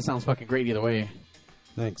 But it shit sounds fucking great either way.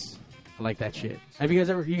 Thanks. I like that shit. Have you guys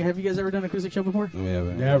ever done an acoustic show before? No, we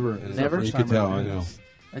haven't. Never. It's Never? our first You can tell, I know.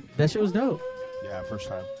 That shit was dope. Yeah, first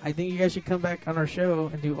time. I think you guys should come back on our show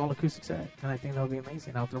and do all acoustic set, and I think that would be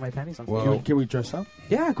amazing. I'll throw my panties on. Well, Can we dress up?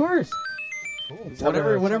 Yeah, of course. Cool.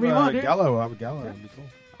 Whatever you want, dude. Gala. We'll have a gala. That'd be cool.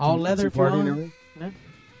 All Tea- leather tea if you party and want. everything? Yeah.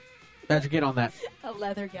 Badger, get on that. A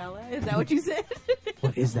leather gala? Is that what you said?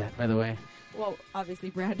 What is that, by the way? Well,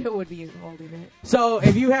 obviously Brando would be holding it. So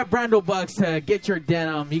if you have Brando bucks to get your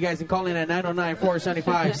denim, you guys can call in at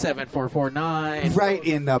 909-475-7449. Right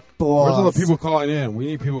in the balls. Where's all the people calling in? We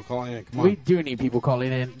need people calling in. Come on. We do need people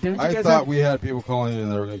calling in. Didn't you I guys thought have- we had people calling in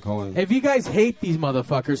that were going to call in. If you guys hate these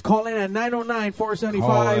motherfuckers, call in at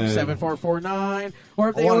 909-475-7449. Or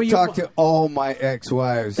if I they owe want to you, talk to all my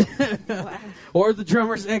ex-wives. or the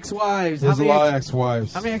drummer's ex-wives. There's How a many lot of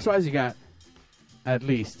ex-wives. How many ex-wives you got? At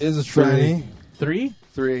least. Is a tranny. 3?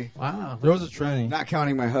 3. Wow. There was a tranny. Not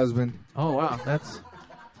counting my husband. Oh, wow. That's...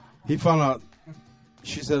 He found out.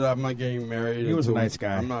 She said, I'm not getting married. He was a until- nice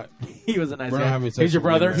guy. I'm not. He was a nice We're guy. not having sex He's your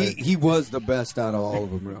until we brother? get married. He was the best out of all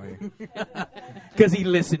of them, really. Because he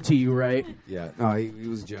listened to you, right? Yeah. No, he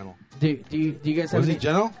was gentle. Do you guys have Was he any...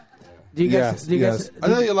 gentle? Do you guys, Yes, do you yes. guys, I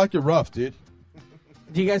thought you liked it rough, dude.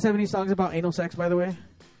 do you guys have any songs about anal sex, by the way?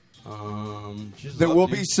 There will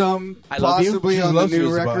be some I love you. possibly on the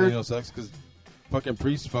new About record. anal sex because fucking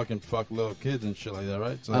priests fucking fuck little kids and shit like that,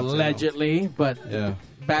 right? So that's Allegedly, but anal. Yeah.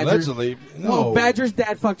 Badger, Allegedly, no. Well, Badger's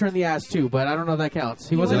dad fucked her in the ass too, but I don't know if that counts.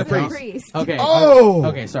 He wasn't a wasn't a priest. priest. Okay. Oh!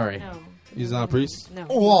 Okay, sorry. No. He's not a priest.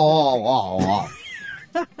 No.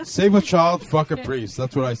 Save a child, fuck a priest.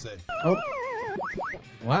 That's what I say. Oh.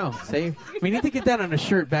 Wow. Save. We need to get that on a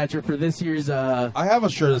shirt, Badger, for this year's. I have a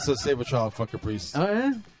shirt that says "Save a child, fuck a priest." Oh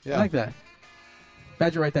yeah. Yeah. I like that.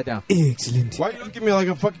 Badger, write that down. Excellent. Why you look at me like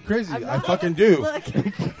I'm fucking crazy? I'm I not. fucking do. Look.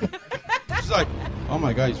 She's like, "Oh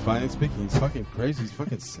my god, he's finally speaking. He's fucking crazy. He's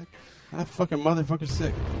fucking sick. That fucking motherfucker's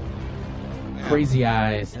sick." Man. Crazy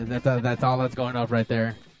eyes. And that's all that's going off right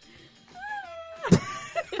there.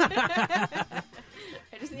 I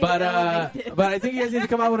just need But to elevate it. but I think you guys need to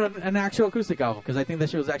come out with an actual acoustic album because I think that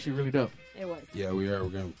shit was actually really dope. It was. Yeah, we are.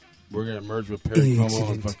 We're gonna merge with Perry Como and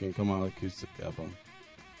Excellent. fucking come out with acoustic album.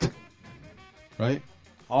 Right?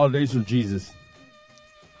 Holidays with Jesus.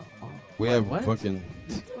 We have What? fucking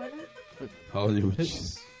Hollywood.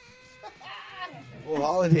 Well,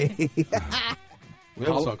 holiday. We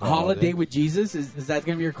have a song called Holiday with Jesus? Is that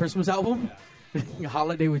going to be your Christmas album?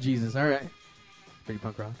 Holiday with Jesus. All right. Pretty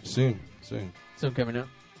punk rock. Soon. Soon coming out.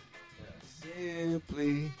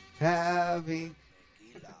 Simply having.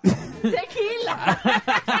 Tequila.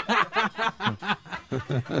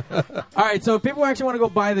 All right, so if people actually want to go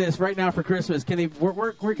buy this right now for Christmas, can they?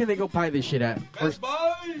 Where can they go buy this shit at? Best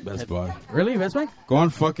Buy. Really? Best Buy? Go on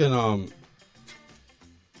fucking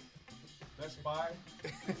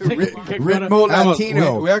Ritmo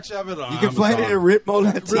Latino. We actually have it on You can find it at Amazon. Ritmo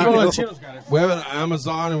Latino. We have it on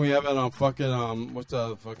Amazon and we have it on fucking what's the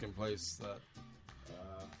other fucking place that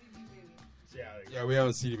yeah, we have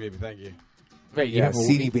a CD Baby, thank you. Wait, you Yeah, have a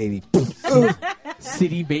CD baby.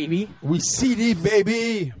 CD Baby? We CD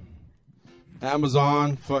Baby.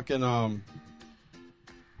 Amazon fucking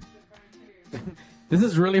This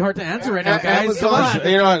is really hard to answer right now, guys. Come Amazon- on.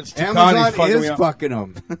 You know, it's Chicotti's Amazon fucking me is up. fucking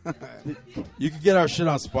them. you can get our shit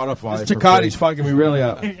on Spotify. It's for Chicotti's free. fucking me really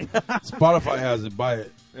up. Spotify has it, buy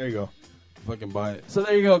it. There you go. Fucking buy it. So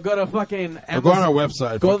there you go. Go to fucking Amazon. Or go on our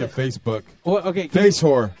website, Go fucking Facebook. Well, okay. Face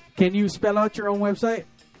whore. Can you spell out your own website?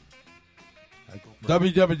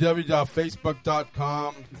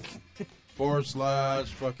 www.facebook.com /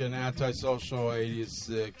 fucking antisocial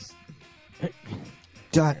 86.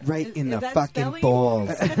 Dot right in Is the that fucking spelling? balls.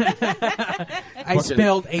 I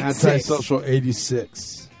spelled 86. Antisocial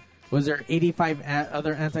 86. Was there 85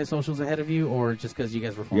 other antisocials ahead of you, or just because you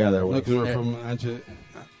guys were? Yeah, there was. Look, we're Yeah.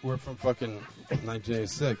 we're from fucking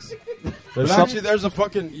 1986. There's But some- actually, there's a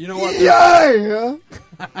fucking. You know what? Yeah.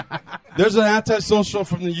 There's an antisocial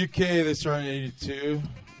from the UK. They started in '82,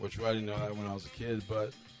 which I didn't know that when I was a kid,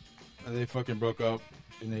 but and they fucking broke up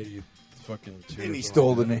in '82. And he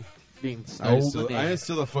stole the name. Being I stole didn't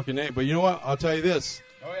steal the fucking name, but you know what? I'll tell you this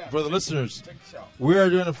Oh, yeah. for the listeners: we are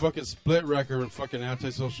doing a fucking split record with fucking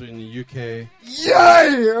antisocial in the UK,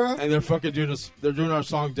 Yeah. and they're fucking doing us. They're doing our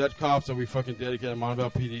song "Dead Cops" that we fucking dedicated Montebello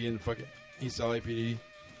PD and fucking East LAPD,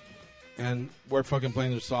 and we're fucking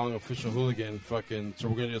playing their song "Official Hooligan." Fucking, so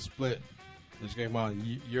we're gonna do a split. It's gonna come out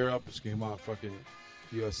in Europe. It's gonna come out in fucking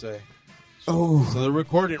USA. Oh. So they're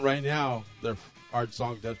recording right now their art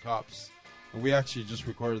song "Dead Cops," and we actually just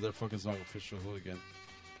recorded their fucking song "Official Hooligan."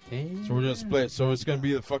 So we're gonna split. So it's gonna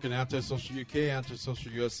be the fucking Antisocial UK,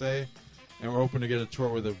 Antisocial USA, and we're hoping to get a tour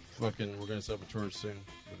with the fucking. We're gonna set up a tour soon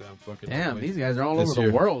with them. Fucking. Damn, these guys are all this over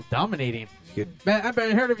year. the world, dominating. Good. Man, I've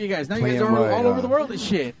heard of you guys. Now you Playing guys are all right, over the world and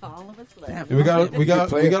shit. All of us Damn. left. And we got play we it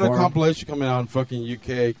got for a 'em. compilation coming out in fucking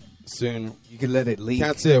UK soon. You can let it leak.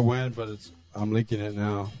 Can't say it when, but I'm leaking it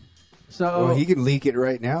now. So Well, he can leak it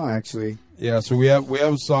right now, actually. Yeah, so we have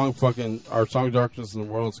a song fucking our song "Darkness in the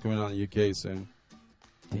World" is coming out in the UK soon.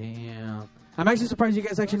 damn. I'm actually surprised you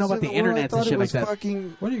guys actually know about the internet and shit like that.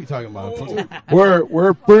 What are you talking about?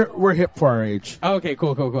 We're hip for our age. Oh, okay,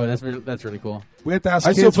 cool. That's really cool. We have to ask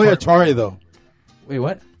I still kids play for- Atari though. Wait,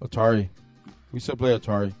 what? Atari. We still play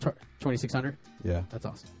Atari. 2600. Yeah, that's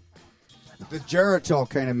awesome. The Geritol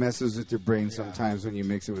kind of messes with your brain sometimes when you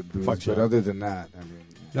mix it with booze. Fuck But yeah. other than that, I mean,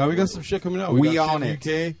 now we got some shit coming out. We got on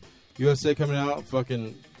shit UK, USA coming out.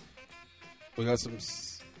 Fucking, we got some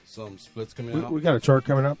splits coming out. We got a chart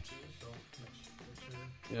coming up.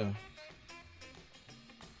 Yeah.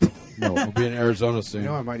 No, we'll be in Arizona soon. You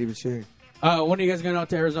know, I might even share. When are you guys going out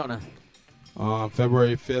to Arizona?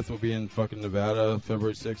 February 5th, we'll be in fucking Nevada.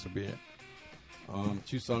 February 6th, we'll be in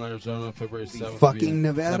Tucson, Arizona. February 7th, Fucking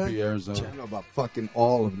Nevada? Tempe, Arizona. I don't know about fucking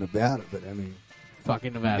all of Nevada, but I mean,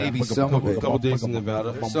 fucking Nevada. maybe some of it. Couple dates in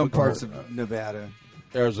Nevada. There's some parts of Nevada.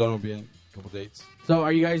 Arizona will be in a couple dates. So,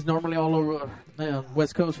 are you guys normally all over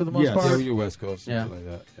West Coast for the most Yes. part? Yeah, we do West Coast. Yeah. Something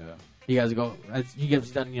like that. Yeah. You guys go? You guys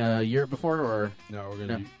done Europe before, or No, we're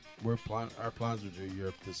gonna. Our plans are to do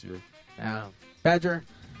Europe this year. Badger,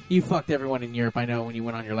 you fucked everyone in Europe. I know when you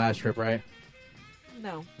went on your last trip, right?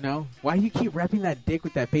 No. No. Why do you keep wrapping that dick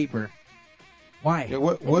with that paper? Why? Yeah,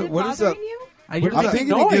 what is that? You? You're I'm making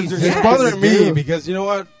thinking it gives noise. her- It's bothering me because you know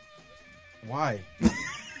what? Why?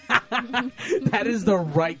 That is the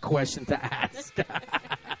right question to ask.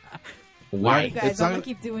 Why? You guys, It's I'm not- gonna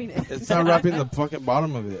keep doing it. It's not wrapping the fucking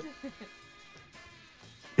bottom of it.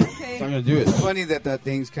 Okay. So I'm gonna do it. It's funny that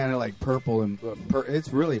thing's kind of like purple and it's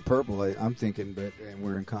really purple. I'm thinking, but and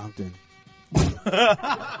we're in Compton.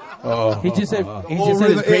 Oh, He just said The he whole just said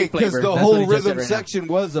rhythm, it's grape because flavor. the That's whole what he just said rhythm right now. section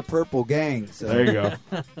was a purple gang. So. There you go.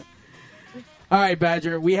 All right,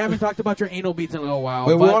 Badger. We haven't talked about your anal beats in a little while.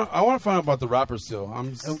 Wait, but I want to find out about the rapper still.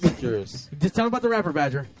 I'm curious. just tell them about the rapper,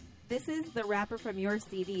 Badger. This is the rapper from your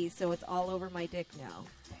CD, so it's all over my dick now.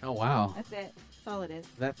 Oh wow, That's it. That's all it is.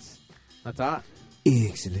 that's hot.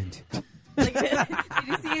 Excellent. Like, did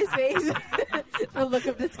you see his face? The look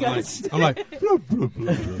of disgust. I'm like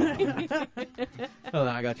Hold on,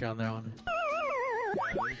 I got you on there one.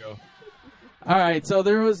 there you go. All right, so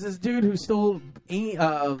there was this dude who stole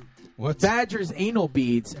What? Badger's anal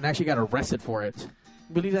beads and actually got arrested for it.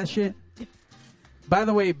 Believe that shit? By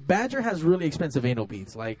the way, Badger has really expensive anal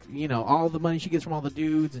beads. Like, you know, all the money she gets from all the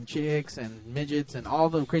dudes and chicks and midgets and all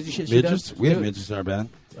the crazy shit she Midgets? does. We have Dude. midgets in our band.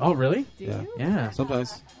 Oh, really? Do Yeah. you? Yeah.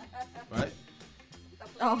 Sometimes. Right?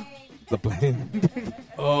 Oh. The plane.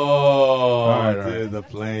 Oh, all right. dude, the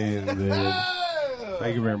plane, dude.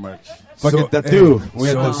 Thank you very much. Fucking tattoo. We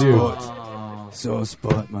had so tattoo. spot. So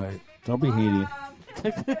spot, mate. Don't be hating.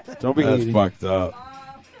 Don't be That's hating. fucked up.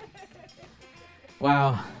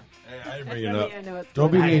 Wow. Hey, I didn't bring I it don't up. even know what's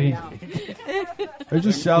Don't be going on hating. now. They're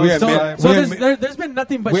just We shallow. had So, mid- so we had there's been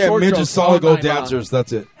nothing but We have short midget jokes solid all gold night long. dancers.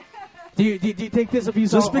 That's it. Do you take this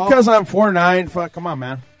abuse Just all- because I'm 4'9", fuck, come on,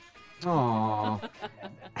 man. Aw.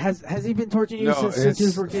 Has he been torturing you No, since you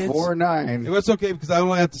it's were kids? 4'9". It's okay because I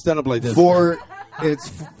only have to stand up like this. It's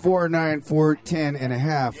 4'9", 4'10" and a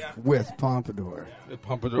half with pompadour.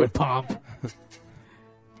 Pompadour. With pomp.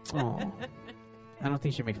 Oh. I don't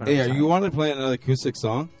think she makes fun Hey, of are you want to play another acoustic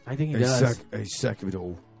song? I think he does. A suck of it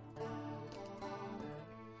all.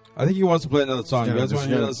 I think he wants to play another song. You guys want to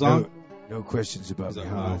hear another song? No questions about me.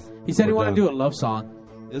 Huh? He said he We're wanted to done. do a love song.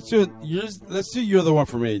 Let's do it. Let's do You're the One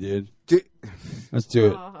for Me, dude. Let's do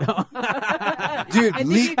it. Dude, I think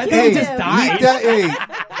leak. you Hey, killed leak him. that. Hey,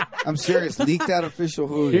 I'm serious. Leak that official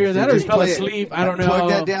hood. Either that or Just he fell play it. asleep. I don't Plug know.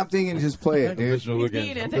 that damn thing and just play it, dude. Official He's being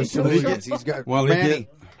weekend. Official antisocial. weekends. He's got Well, leak Manny.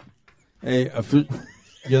 it. Hey,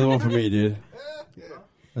 You're the One for Me, dude.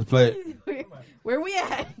 Let's play it. Where we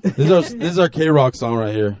at? This is our K-Rock song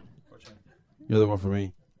right here. You're the One for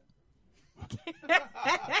Me.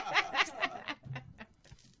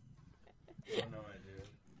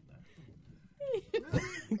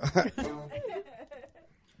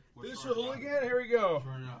 This hooligan, here we go.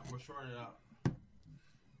 We're shorting it up.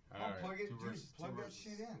 Plug that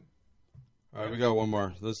shit in. All right, we got one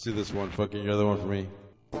more. Let's do this one. Fucking You're the One for Me.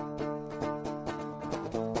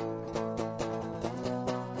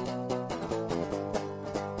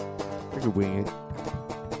 I could wing it.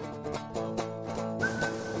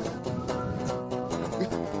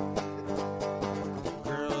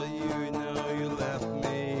 Girl, you know you left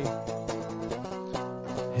me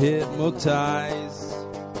hypnotized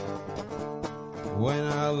when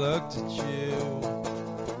I looked at you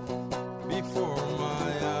before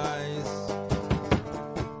my eyes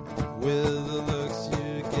with the looks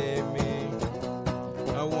you gave me.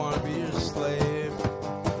 I want to be your slave.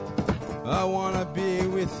 I want to be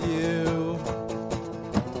with you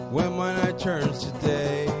when my night turns to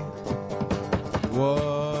day.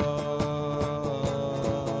 Whoa.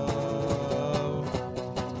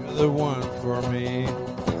 the one for me.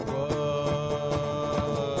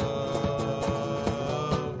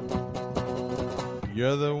 Whoa.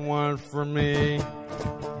 You're the one for me.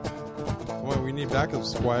 Come on, we need backup,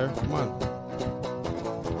 Squire. Come on.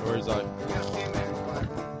 Where is I?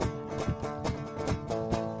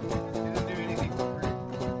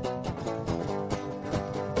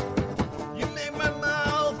 You make my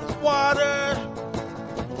mouth water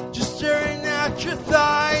just staring at your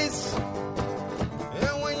thighs.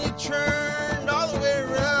 And when you turned all the way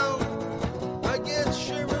around, I get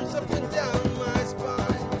shivers up and down my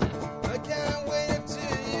spine. I can't wait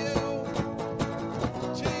until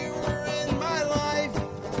you were in my life.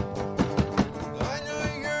 I know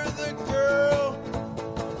you're the girl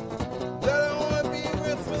that I want to be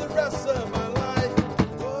with for the rest of my life.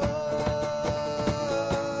 Whoa,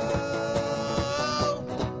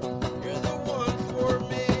 you're the one for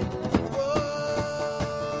me.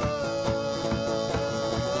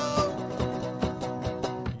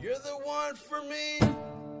 Whoa, you're the one for me.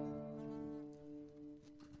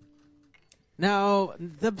 Now,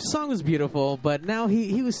 the song was beautiful, but now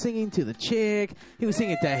he was singing to the chick. He was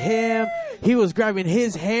singing to him. He was grabbing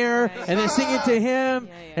his hair and then singing to him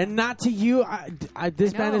and not to you.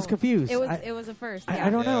 This band is confused. It was a first.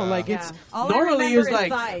 I don't know. Like, it's All I normally it was remember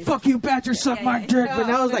is like, thighs. fuck you, Badger, suck my dick. But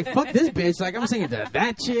now it's like, fuck this bitch. Like, I'm singing to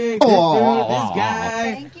that chick, this Aw. dude, this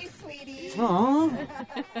guy. Thank you, sweetie. Aw.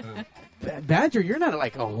 Badger, you're not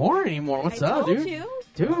like a whore anymore. What's up, told dude? you.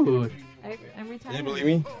 Dude. I'm retired. They believe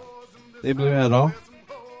me? They believe me at all?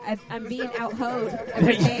 I'm being out-hoed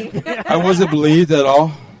every day. I wasn't believed at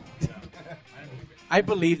all. I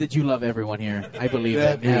believe that you love everyone here. I believe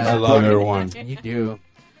Yeah, that. dude, I love everyone. You do.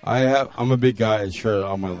 I'm a big guy. Sure,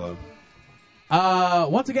 all my love.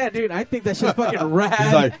 Once again, dude, I think that shit's fucking rad.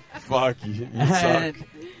 He's like, fuck you. You and, suck.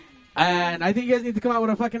 and I think you guys need to come out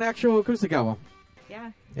with a fucking actual acoustic album.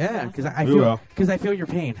 Yeah. Yeah, because I We will. feel your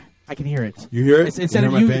pain. I can hear it. You hear it? Instead You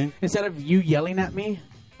of hear you, my pain? instead of you yelling at me,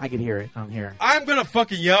 I can hear it. I'm here. I'm gonna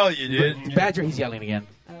fucking yell at you, dude. Badger, he's yelling again.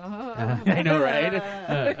 I know, right?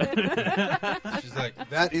 She's like,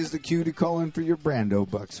 that is the cue to call in for your Brando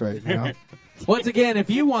bucks right now. Once again, if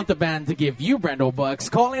you want the band to give you Brando bucks,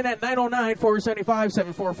 call in at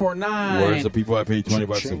 909-475-7449. where's the people I paid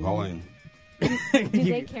 $20 to call in? Do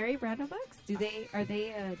they carry Brando Bucks? Are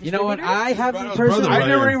they You know what? I haven't Brando's personally. brother I right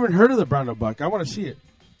never here. even heard of the Brando Buck. I want to see it.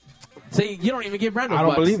 See, you don't even give Brando bucks. I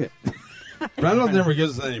don't believe it. Brando never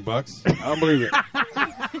gives us any bucks. I don't believe it.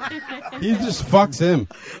 He just fucks him.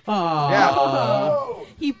 Aww.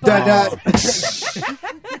 He That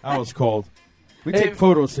was cold. We Hey. take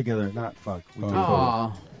photos together, not fuck. We take photos.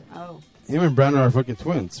 Aww. Oh. Him and Brando are fucking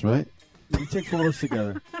twins, right? We take photos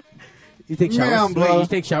together. You take showers? Man, bro. Wait, you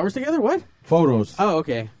take showers together? What? Photos. Oh,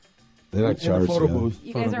 okay. They like In the showers photo together. booth.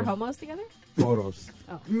 You guys are homos together? Photos.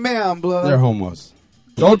 Man, blood. They're homos.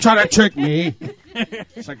 Don't try to trick me.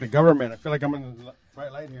 It's like the government. I feel like I'm in the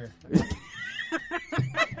right light here.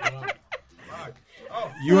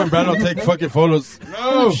 You and Brando take fucking photos.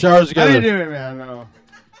 No. Showers I together. didn't do it, man. No.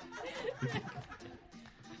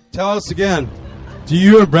 Tell us again. Do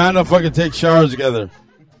you and Brando fucking take showers together?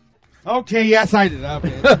 Okay, yes, I did.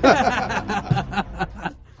 Okay.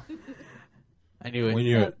 I knew it. We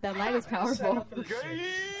knew it. That light is powerful.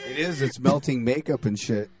 It is. It's melting makeup and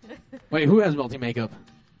shit. Wait, who has multi makeup?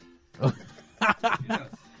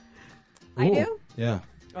 I do? Yeah.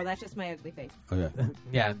 Oh, that's just my ugly face. Okay.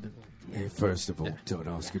 Yeah. Hey, first of all, don't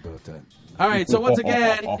ask about that. All right. So once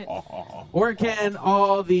again, where can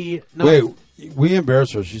all the Wait, we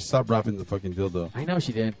embarrassed her. She stopped wrapping the fucking dildo. I know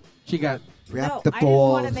she did. She got Wrap No, the I didn't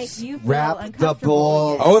wanna balls. make you feel Wrap the uncomfortable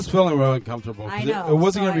balls. again. I was feeling real uncomfortable. 'cause I know. It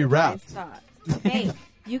wasn't so going to be I wrapped. stopped. Hey,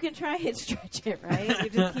 you can try and stretch it, right? You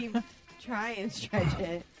just keep try and stretch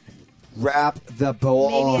it. Wrap the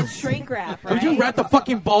balls. Maybe it's shrink wrap, right? Would you wrap the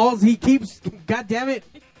fucking balls? He keeps. God damn it!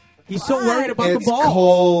 He's so worried about It's the balls.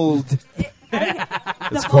 cold. The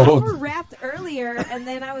It's balls cold. were wrapped earlier, and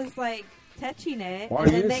then I was like touching it, Why and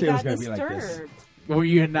you then didn't they say it was got gonna be like this? disturbed. Were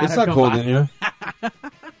you not? It's not cold in here.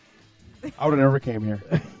 I would have never came here.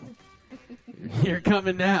 You're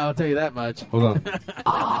coming now. I'll tell you that much. Hold on.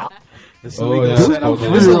 This is Oh, illegal yeah. setup.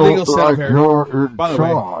 This is a legal setup here. By the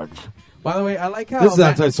way, By the way, I like how This is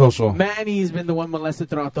antisocial. Manny's been the one molested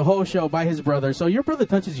throughout the whole show by his brother. So your brother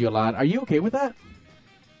touches you a lot. Are you okay with that?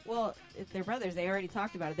 Well, if they're brothers, they already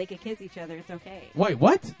talked about it. They could kiss each other. It's okay. Wait,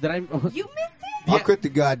 what? Did I? You missed it? I'll quit the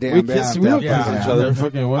goddamn We band. kiss. We don't Yeah. kiss each other.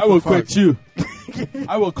 Fucking what I the will fuck? quit too.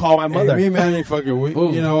 I will call my mother. Hey, me and Manny fucking.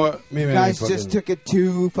 Ooh. You know what? Me and Manny Guys fucking. just took it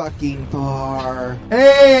too fucking far.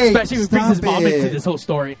 Hey, Especially if he brings his stop mom it. into this whole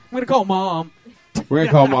story. I'm gonna call mom. We're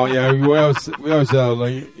gonna call mom. Yeah, we always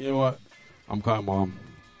like, you know what? I'm calling mom.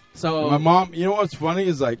 So my mom, you know what's funny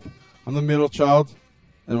is like I'm the middle child,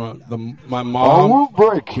 and my I mom, won't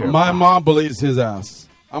break here. my mom believes his ass.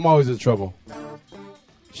 I'm always in trouble.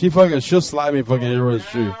 She'll slide me fucking everywhere it's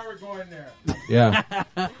true. Yeah,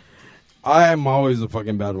 I am always the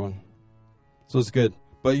fucking bad one, so it's good.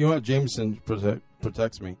 But you know what? Jameson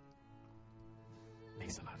protects me.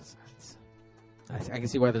 Makes a lot of sense. I can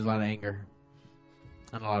see why there's a lot of anger.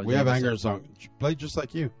 And a lot of We have Jameson. anger in song. Play just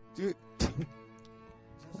like you, Dude.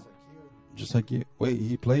 just like you. Wait,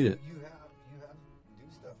 he played it.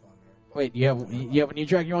 Wait, you have a new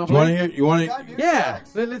track you want to You play? want to hear? You want to? Yeah,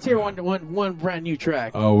 let's hear one brand new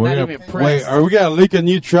track. Oh, we're Not gonna even wait. pressed. Are we gonna leak a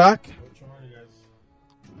new track?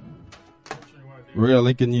 We're gonna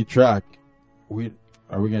link a new track. Are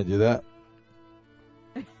we gonna do that?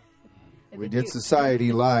 We did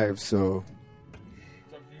Society Live, so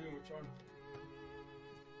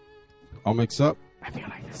I'll mix up. I feel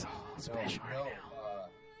like this is all special right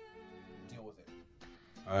now.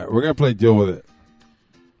 All right, we're gonna play "Deal with It."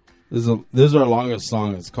 This is our longest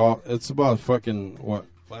song. It's about fucking what,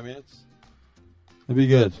 5 minutes? It'd be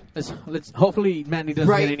good. Let's hopefully Manny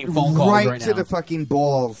doesn't get any phone calls right right to now. the fucking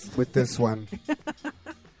balls with this one.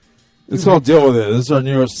 It's called "Deal with It." This is our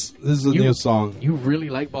newest. This is a new song. You really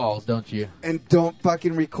like balls, don't you? And don't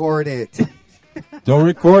fucking record it. Don't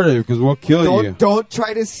record it because we'll kill you. Don't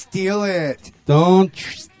try to steal it. Don't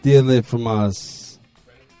steal it from us.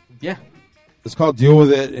 Yeah. It's called "Deal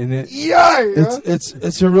with It," and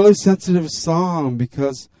it's a really sensitive song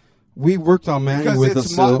because we worked on Manny Because with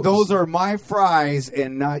it's the those are my fries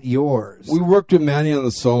and not yours. We worked with Manny on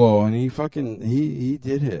the solo, and he fucking he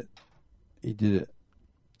did it. He did it.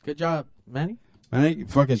 Good job, Manny. Manny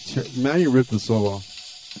ripped the solo.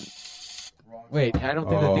 Wait, I don't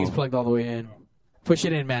think that thing's plugged all the way in. Push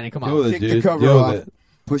it in, Manny. Come on. Deal with it, Take dude. the cover Deal off. with it.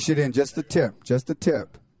 Push it in. Just the tip. Just the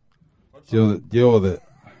tip. Deal with it.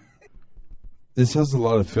 This has a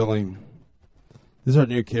lot of feeling. This is our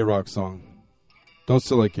new K-Rock song. Don't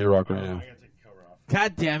still like K-Rock right now.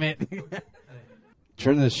 God damn it.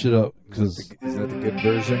 Turn this shit up because Is that the good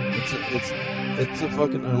version? it's a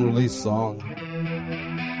fucking unreleased song.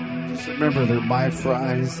 Just remember, they're my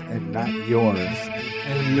fries and not yours.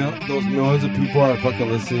 And those millions of people are fucking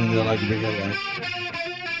listening. They're like, bring it like,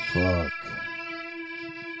 fuck.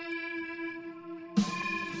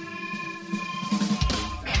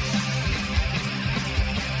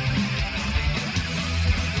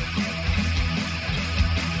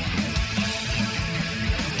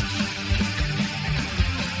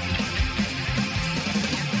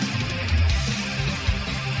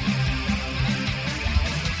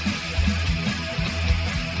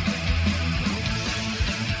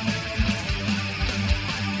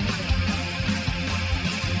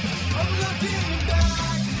 I'm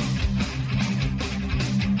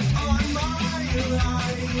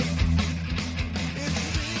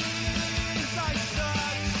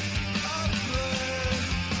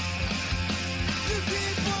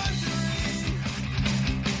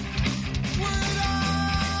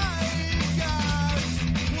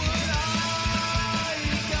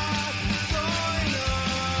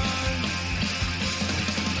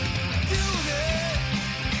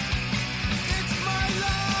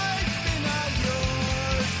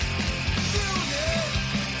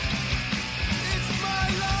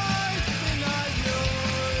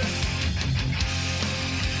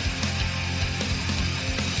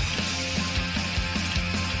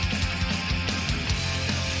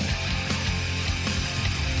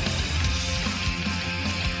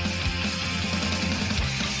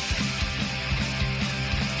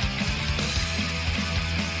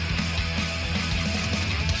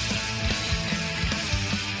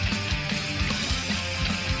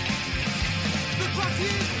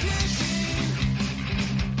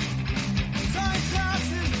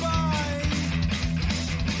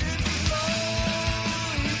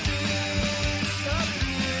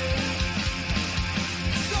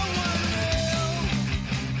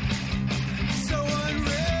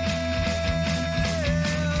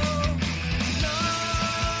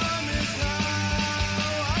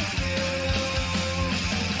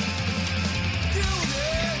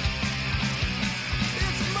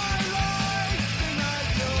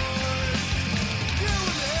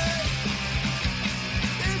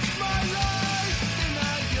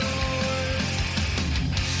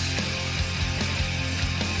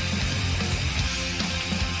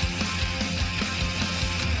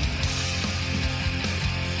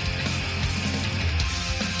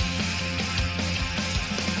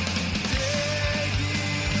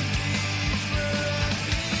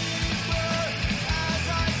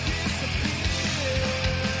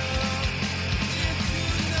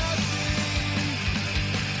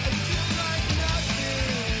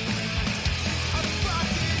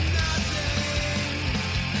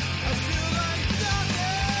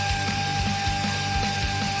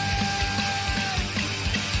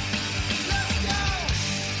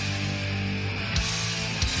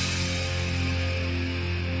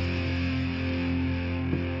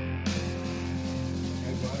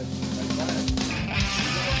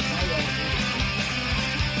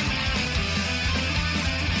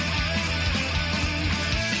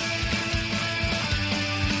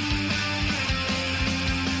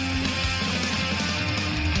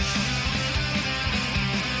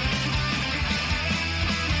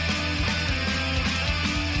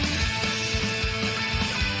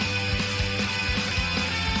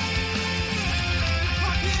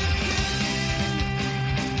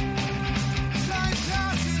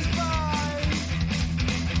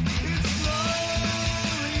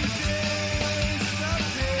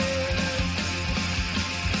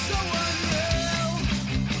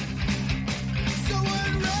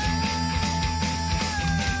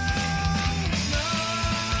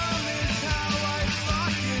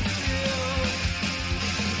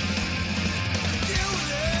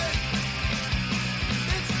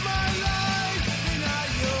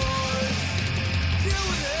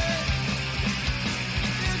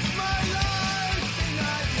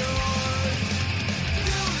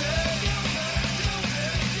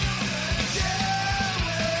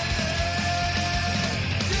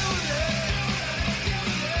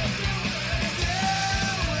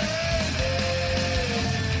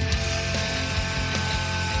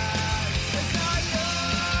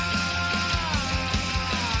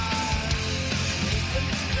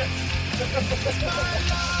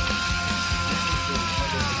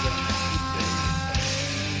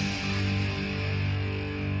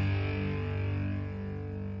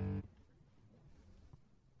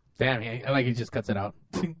Damn, I like he just cuts it out.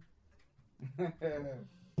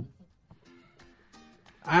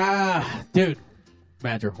 Dude,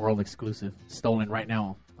 Badger world exclusive, stolen right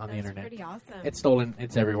now on the internet. Pretty awesome. It's stolen.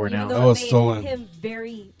 It's everywhere Even now. though it made him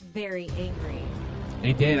very, very angry.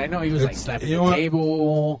 He did. I know he was like slapping the what?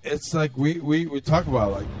 table. It's like we talk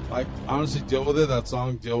about like honestly deal with it. That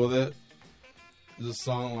song, deal with it. It's a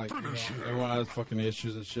song like everyone has fucking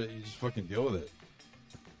issues and shit. You just fucking deal with it.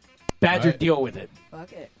 Badger, right? deal with it.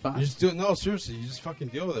 Fuck it. You just do no, seriously. You just fucking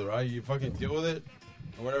deal with it, right? You fucking deal with it,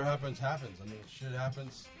 and whatever happens, happens. I mean, shit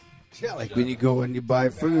happens. Yeah, like when you go and you buy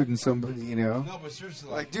food and somebody, you know. No, but seriously,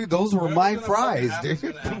 like, dude, those were my fries, dude.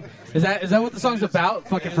 Is that what the song's about?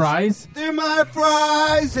 Fucking fries? They're my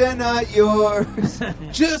fries and not yours.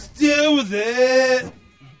 Just deal with it.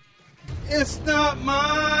 It's not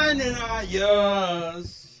mine and not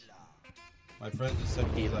yours. My friend just said,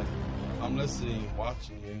 he's like, I'm listening,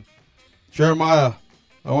 watching you. Jeremiah,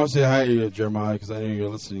 I want to say hi to you, Jeremiah, because I know you're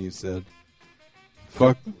listening, you said.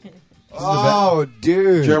 Fuck. Oh,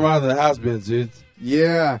 dude. Jeremiah the has-beens, dude.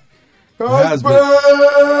 Yeah. The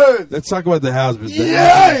has-beens. Let's talk about the has-beens. The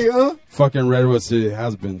Yeah. fucking Redwood City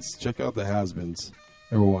has-beens. Check out the has-beens,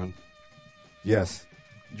 everyone. Yes.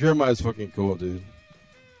 Jeremiah's fucking cool, dude.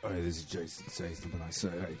 Oh, this is Jason Statham, and I say,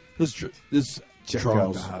 hey. This Check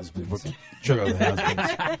Charles. out the has-beens. Check out the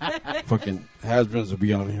has-beens. Fucking has-beens will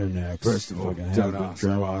be on here next. First of all, fucking don't has-beens. ask.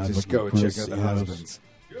 Jeremiah, Just fucking go and check Chris, out the you know, has-beens.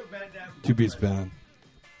 Two-piece band.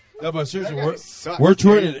 No, but seriously, That guy sucks, we're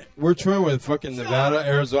dude. touring with fucking Nevada,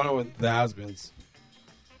 Arizona with the has-beens.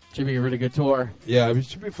 Should be a really good tour. Yeah, it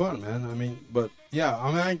should be fun, man. I mean, but yeah,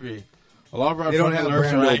 I'm angry. A lot of our They don't fucking have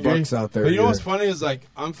lyrics brand are new angry. bucks out there But you know either. what's funny is like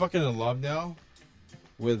I'm fucking in love now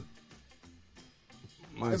with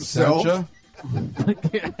my Himself? Sancha.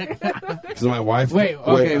 Because my wife. Wait.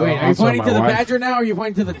 Are you I'm sorry, pointing to my the wife. Badger now, or are you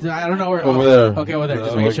pointing to the? I don't know where. Over there. Okay, over there.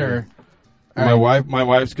 Just Okay. make sure. My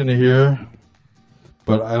wife's gonna hear,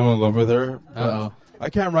 but I'm in love with her. But Uh-oh. I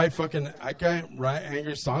can't write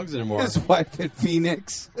angry songs anymore. His wife in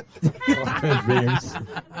Phoenix.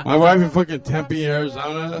 My wife in fucking Tempe,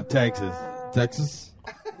 Arizona, Texas.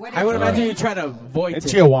 I would imagine you try to avoid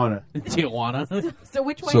It's Tijuana. Tijuana. So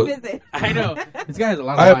which wife So- is it? I know. This guy has a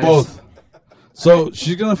lot of I have wives. both. So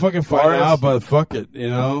she's gonna fucking find Flores. out, but fuck it, you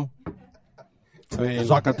know. I mean,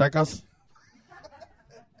 Zacatecas.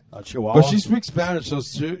 Chihuahua. but she speaks Spanish, so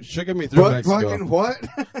she'll get me through But Mexico. fucking what?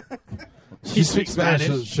 She speaks Spanish,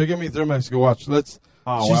 so she'll get me through Mexico. Watch, let's.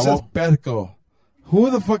 Ah, she huevo. says Petco. Who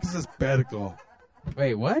the fuck is this Petco?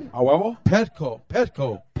 Wait, what? A huevo? Petco.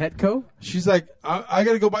 Petco? She's like, I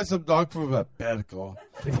gotta go buy some dog food at Petco.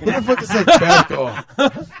 What the fuck is that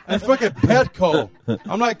Petco? That's fucking Petco.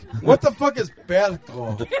 I'm like, what the fuck is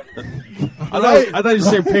Petco? I thought you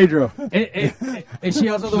said Pedro. Is she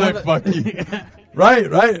also the She's one? like, fuck you.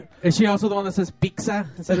 Right. Is she also the one that says pizza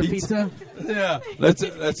instead of pizza? Yeah. Let's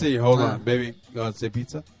see. Hold on, baby. Go on, say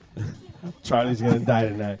pizza. Charlie's gonna die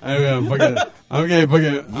tonight. I'm gonna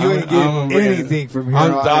fucking. You ain't getting anything from here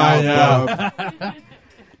I'm on dying. out, Yeah.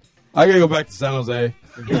 I gotta go back to San Jose.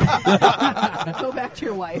 Go back to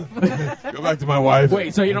your wife. Go back to my wife.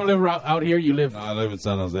 Wait, so you don't live out here? You live, No, I live in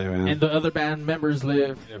San Jose, man. and the other band members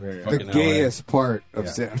live. The Fucking LA. gayest part of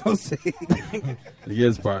San Jose. The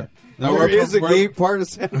gayest part. No, There is a gay part of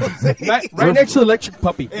San Jose. Right next to the Electric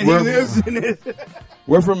Puppy. And he lives in it.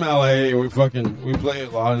 We're from LA. We play a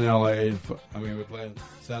lot in LA. I mean, we play in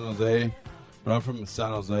San Jose, but I'm from San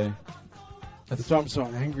Jose. That's why I'm so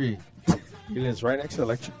angry. He lives right next to the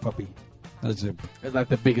Electric Puppy. That's it. It's like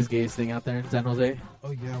the biggest gayest thing out there in San Jose. Oh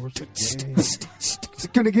yeah, we're so gay.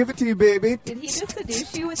 Gonna give it to you, baby. Did he just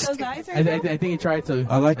seduce you with those eyes? I think he tried to.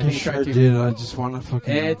 I like I your think he tried shirt, to. dude. I just want to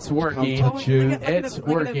fucking. It's working. Come touch you. It's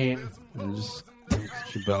working. And just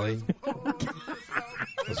touch your belly.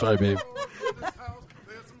 Sorry, babe.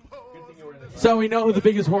 So we know who the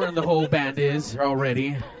biggest whore in the whole band is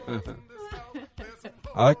already.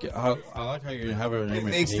 I like how you have her name.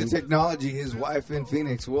 Thanks to technology, his wife in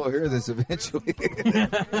Phoenix will hear this eventually.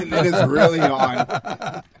 And then it's really on.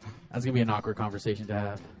 That's gonna be an awkward conversation to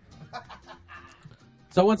have.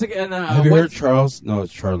 So once again, Have you heard Charles? No,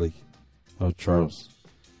 it's Charlie. Oh, Charles.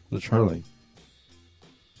 No, Charlie.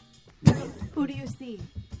 Who do you see?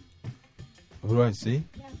 Who do I see?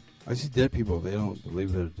 Yeah. I see dead people. They don't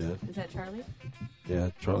believe they're dead. Is that Charlie? Yeah,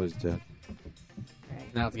 Charlie's dead.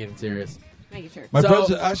 Now it's getting serious. Making sure. My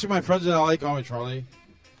friends in LA call me Charlie.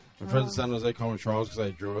 My friends in San Jose call me Charles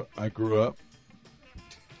because I grew up.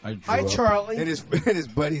 I grew Hi, up. Charlie. And his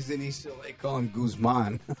buddies in East LA call him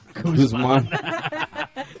Guzman. Guzman.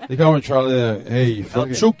 They call me Charlie. Hey, you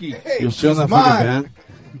fucking Chucky. You're still in that fucking band?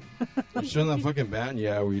 You're still in that fucking band?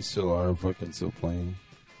 Yeah, we still are fucking still playing.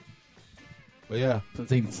 But yeah.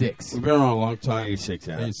 Since 86. We've been around a long time. 86,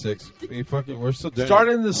 yeah. 86. We're still doing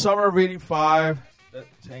Started in the summer of 85.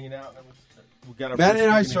 That's hanging out. We got our Manny first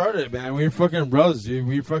and I meeting. started it, man. We were fucking brothers, dude.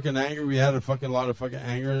 We were fucking angry. We had a fucking lot of fucking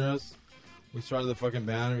anger in us. We started the fucking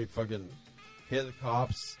band and we fucking hit the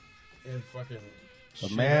cops and fucking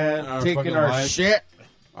The man in taking fucking our life. shit.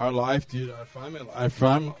 Our life, dude. Our family life,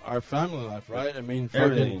 right? I mean,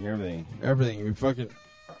 fucking everything. We fucking,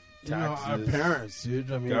 you know, our Taxes, parents,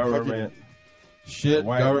 dude. I mean, government, fucking shit,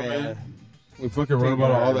 white government. man. We fucking wrote Taking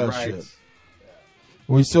about all our that rights. shit.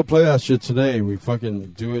 We still play that shit today. We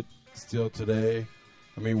fucking do it still today.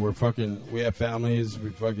 I mean, we have families. We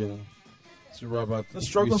fucking still write about The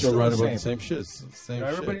struggle's we still still write the about same. the same shit. It's the same shit.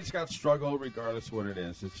 Everybody's got struggle regardless of what it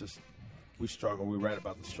is. It's just we struggle. We write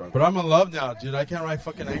about the struggle. But I'm in love now, dude. I can't write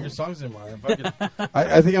fucking angry songs anymore.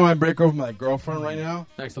 I think I might break up with my girlfriend right now.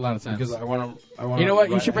 Makes a lot of sense. Because I want to. You know what?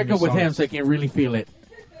 You should break up with him so he can really feel it.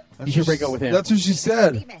 You should break up with him. That's what she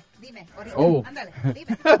said. Oh.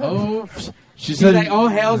 Oh. She She's said, like, oh,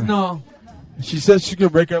 hells no. She said she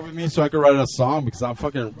could break up with me so I could write a song because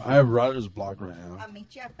I have writer's block right now.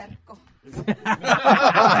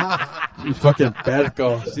 You fucking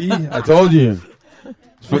perco. See? I told you.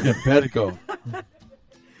 It's fucking perco.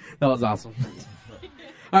 That was awesome.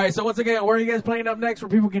 All right, so once again, where are you guys playing up next where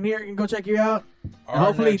people can hear it and go check you out? And Our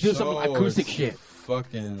hopefully next do some show acoustic is shit.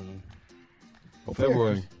 Fucking We'll play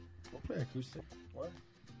February. We'll play acoustic. What?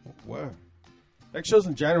 Where? Next show's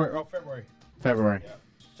in January. Oh, February. February. Yeah.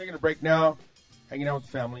 Taking a break now. Hanging out with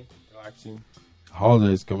the family. Relaxing.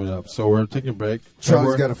 Holidays coming up, so we're taking a break.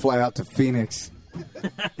 Charlie's got to fly out to Phoenix.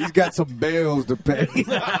 He's got some bills to pay.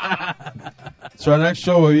 So our next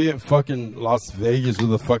show will be in fucking Las Vegas with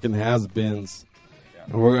the fucking has-beens.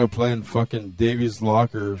 And we're going to play in fucking Davies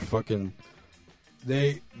Locker. Fucking,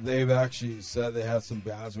 they've actually said they have some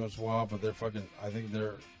bands once in a while, but they're fucking, I think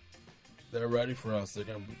they're ready for us. They're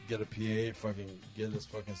going to get a PA, fucking get us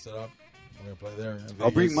fucking set up. We're going to play there. in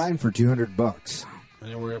I'll bring Vegas. mine for $200. And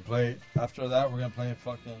then we're going to play, after that, we're going to play in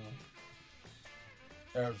fucking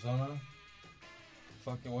Arizona.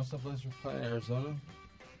 Fucking, what's the place we're playing? Arizona?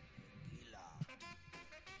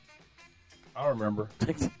 I don't remember.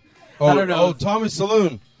 I don't know. Oh, Tommy's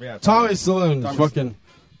Saloon. Yeah, Tommy's Saloon. Tommy's Fucking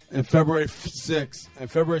in February 6th. And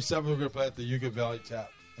February 7th, we're going to play at the Yucca Valley Tap.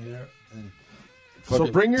 So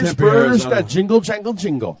fucking bring your Tempe, spurs, Arizona. that jingle, jangle,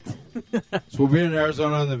 jingle. So we'll be in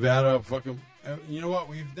Arizona and Nevada. Fucking, you know what?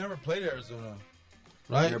 We've never played Arizona.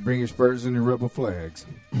 Right? Yeah, bring your spurs and your rebel flags.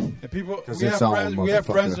 And people, 'Cause we it's have, all, friends, we have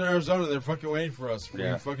friends in motherfucker. Arizona. They're fucking waiting for us.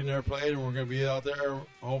 Yeah. We fucking never played, and we're going to be out there.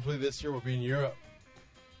 Hopefully this year we'll be in Europe.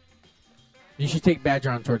 You should take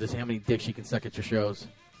Badger on tour to see how many dicks she can suck at your shows.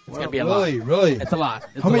 It's going to be a Really? lot. Really? It's a lot.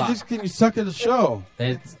 It's How a many lot. dicks can you suck at a show?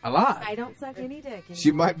 It's a lot. I don't suck any dick.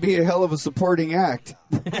 She might be a hell of a supporting act.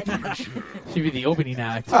 She'd be the opening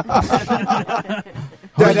act. How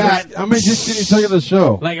many dicks can you suck at a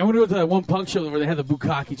show? Like, I went to that one punk show where they had the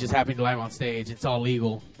bukkake just happening live on stage. It's all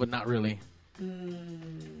legal, but not really. No.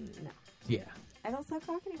 Yeah. I don't suck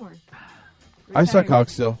cock anymore. I suck cock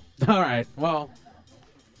still. All right. Well.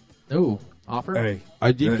 Ooh. Offer? Hey,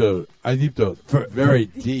 I deep throat. Very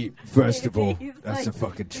deep. First of all, He's that's like- a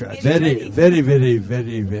fucking tragedy. Very, very, very,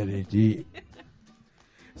 very, very deep.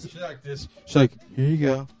 She's like this. She's like, here you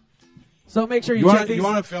go. So make sure you, You check want these.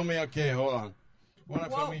 to film me? Okay, hold on. You want to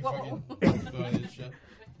film me? Fucking this shit?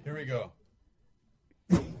 Here we go.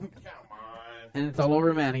 And it's all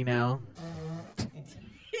over Manny now.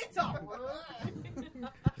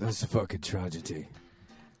 That's a fucking tragedy.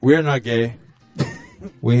 We're not gay.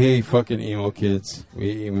 We hate fucking emo kids.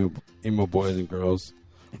 We hate emo boys and girls.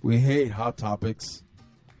 We hate Hot Topics.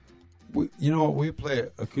 You know what? We play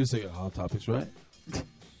acoustic at Hot Topics, right?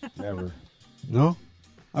 Never. No?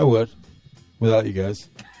 I would. Without you guys.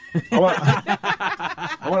 I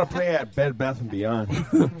want to play at Bed Bath & Beyond.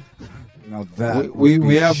 Now that We would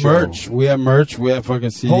be a have show. merch. We have merch. We have fucking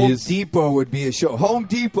CDs. Home Depot would be a show. Home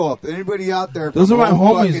Depot. Anybody out there? Those are from my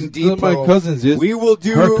Home homies. fucking Those are my Depot, cousins, dude. We will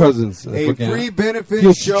do Her cousins. a Fucking free benefit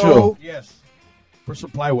field show. Yes. For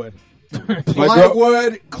some plywood.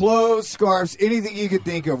 Plywood, clothes, scarves, anything you could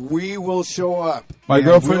think of. We will show up. My And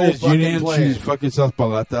girlfriend we'll is fucking Union. play She's it. fucking sells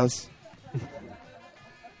paletas.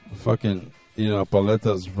 Fucking,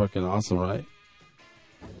 paletas are fucking awesome, right?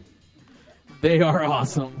 They are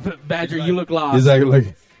awesome. Badger, you look lost. He's like, look.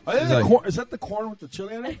 Oh, He's like, is that the corn with the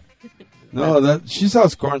chili in it? no, she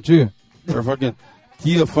sells corn too. Or fucking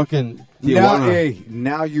Tia fucking Now, Tijuana. hey,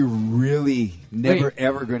 now you're really never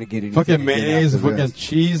ever going to get anything. Fucking good mayonnaise, after fucking this.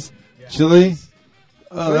 cheese, chili.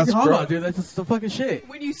 Oh, that's Hold gross. on, dude. That's just some fucking shit.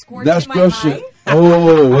 When you squirt That's in my gross eye? shit.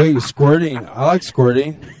 Oh, wait, squirting. I like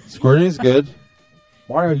squirting. Squirting is good.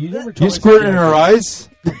 Mario, you never You told us squirt that in you her like eyes?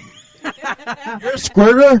 You're a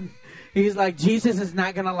squirter? He's like, Jesus is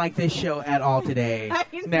not going to like this show at all today.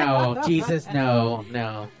 No, Jesus, no.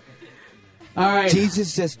 All right.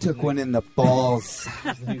 Jesus just took one in the balls.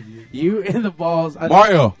 You in the balls.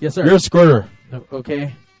 Mario. Yes, sir. You're a squirter.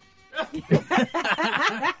 Okay.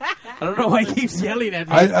 I don't know why he keeps yelling at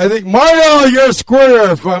me. I think, Mario, you're a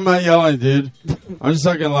squirter. If I'm not yelling, dude. I'm just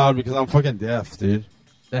talking loud because I'm fucking deaf, dude.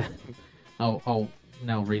 Oh,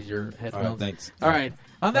 now raise your headphones. All right, thanks. All right.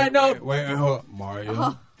 On that note. Wait, hold on.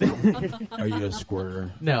 Mario, are you a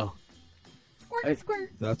squirter? No.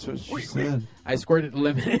 Squirt. That's what she said. I squirted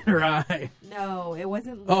lemon in her eye. No, it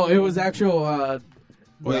wasn't. Oh, it was actual.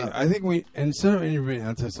 Wait, I think we, instead of interviewing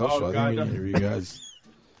Antisocial, I think we interview you guys.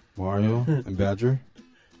 Mario and Badger,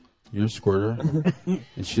 you're a squirter,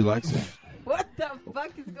 and she likes it. What the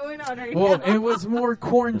fuck is going on right Well, now? it was more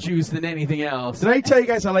corn juice than anything else. Did I tell you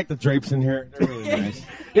guys I like the drapes in here? They're really nice.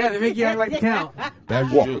 Yeah, they make you act like the count.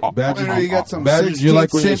 Badger, You got some Badger, 16th you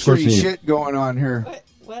like when you squirt century me? shit going on here.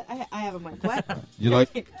 What? I have a mic. What? You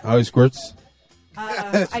like how he squirts?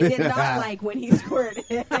 I did not like when he squirted.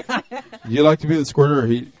 You like to be the squirter or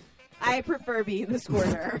he? I prefer being the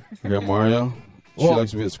squirter. You got Mario. She Well,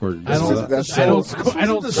 likes to be the squirter. I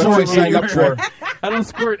don't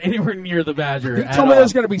squirt anywhere near the Badger. You at told me all.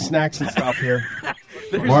 there's going to be snacks and stuff here.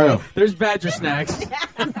 Mario. There's Badger snacks.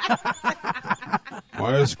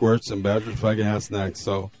 Mario squirts and Badger fucking has snacks.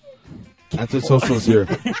 So, Antisocial is here.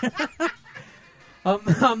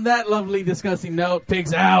 On that lovely, disgusting note,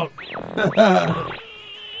 pigs out.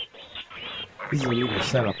 This is a leader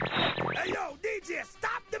setup. Hey, yo, DJ,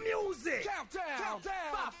 stop the music! Countdown!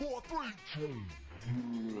 5, 4, 3,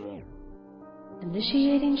 2.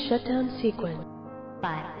 Initiating shutdown sequence.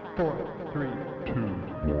 5, 4, 3, 2,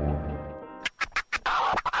 1.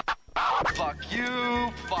 Fuck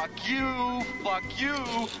you, fuck you, fuck you.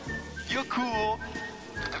 You're cool.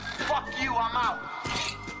 Fuck you, I'm out.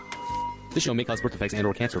 This show may cause birth defects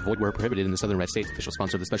and/or cancer. Void where prohibited in the Southern Red States. Official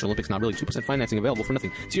sponsor of the Special Olympics. Not really. 2% financing available for nothing.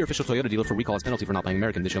 See your official Toyota dealer for recall as penalty for not buying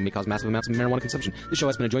American. This show may cause massive amounts of marijuana consumption. This show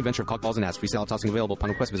has been a joint venture of cock balls and ass. Free salad tossing available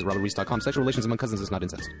upon request. Visit robertreese.com. Sexual relations among cousins is not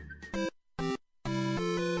incest.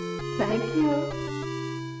 Thank you.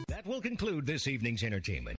 That will conclude this evening's entertainment.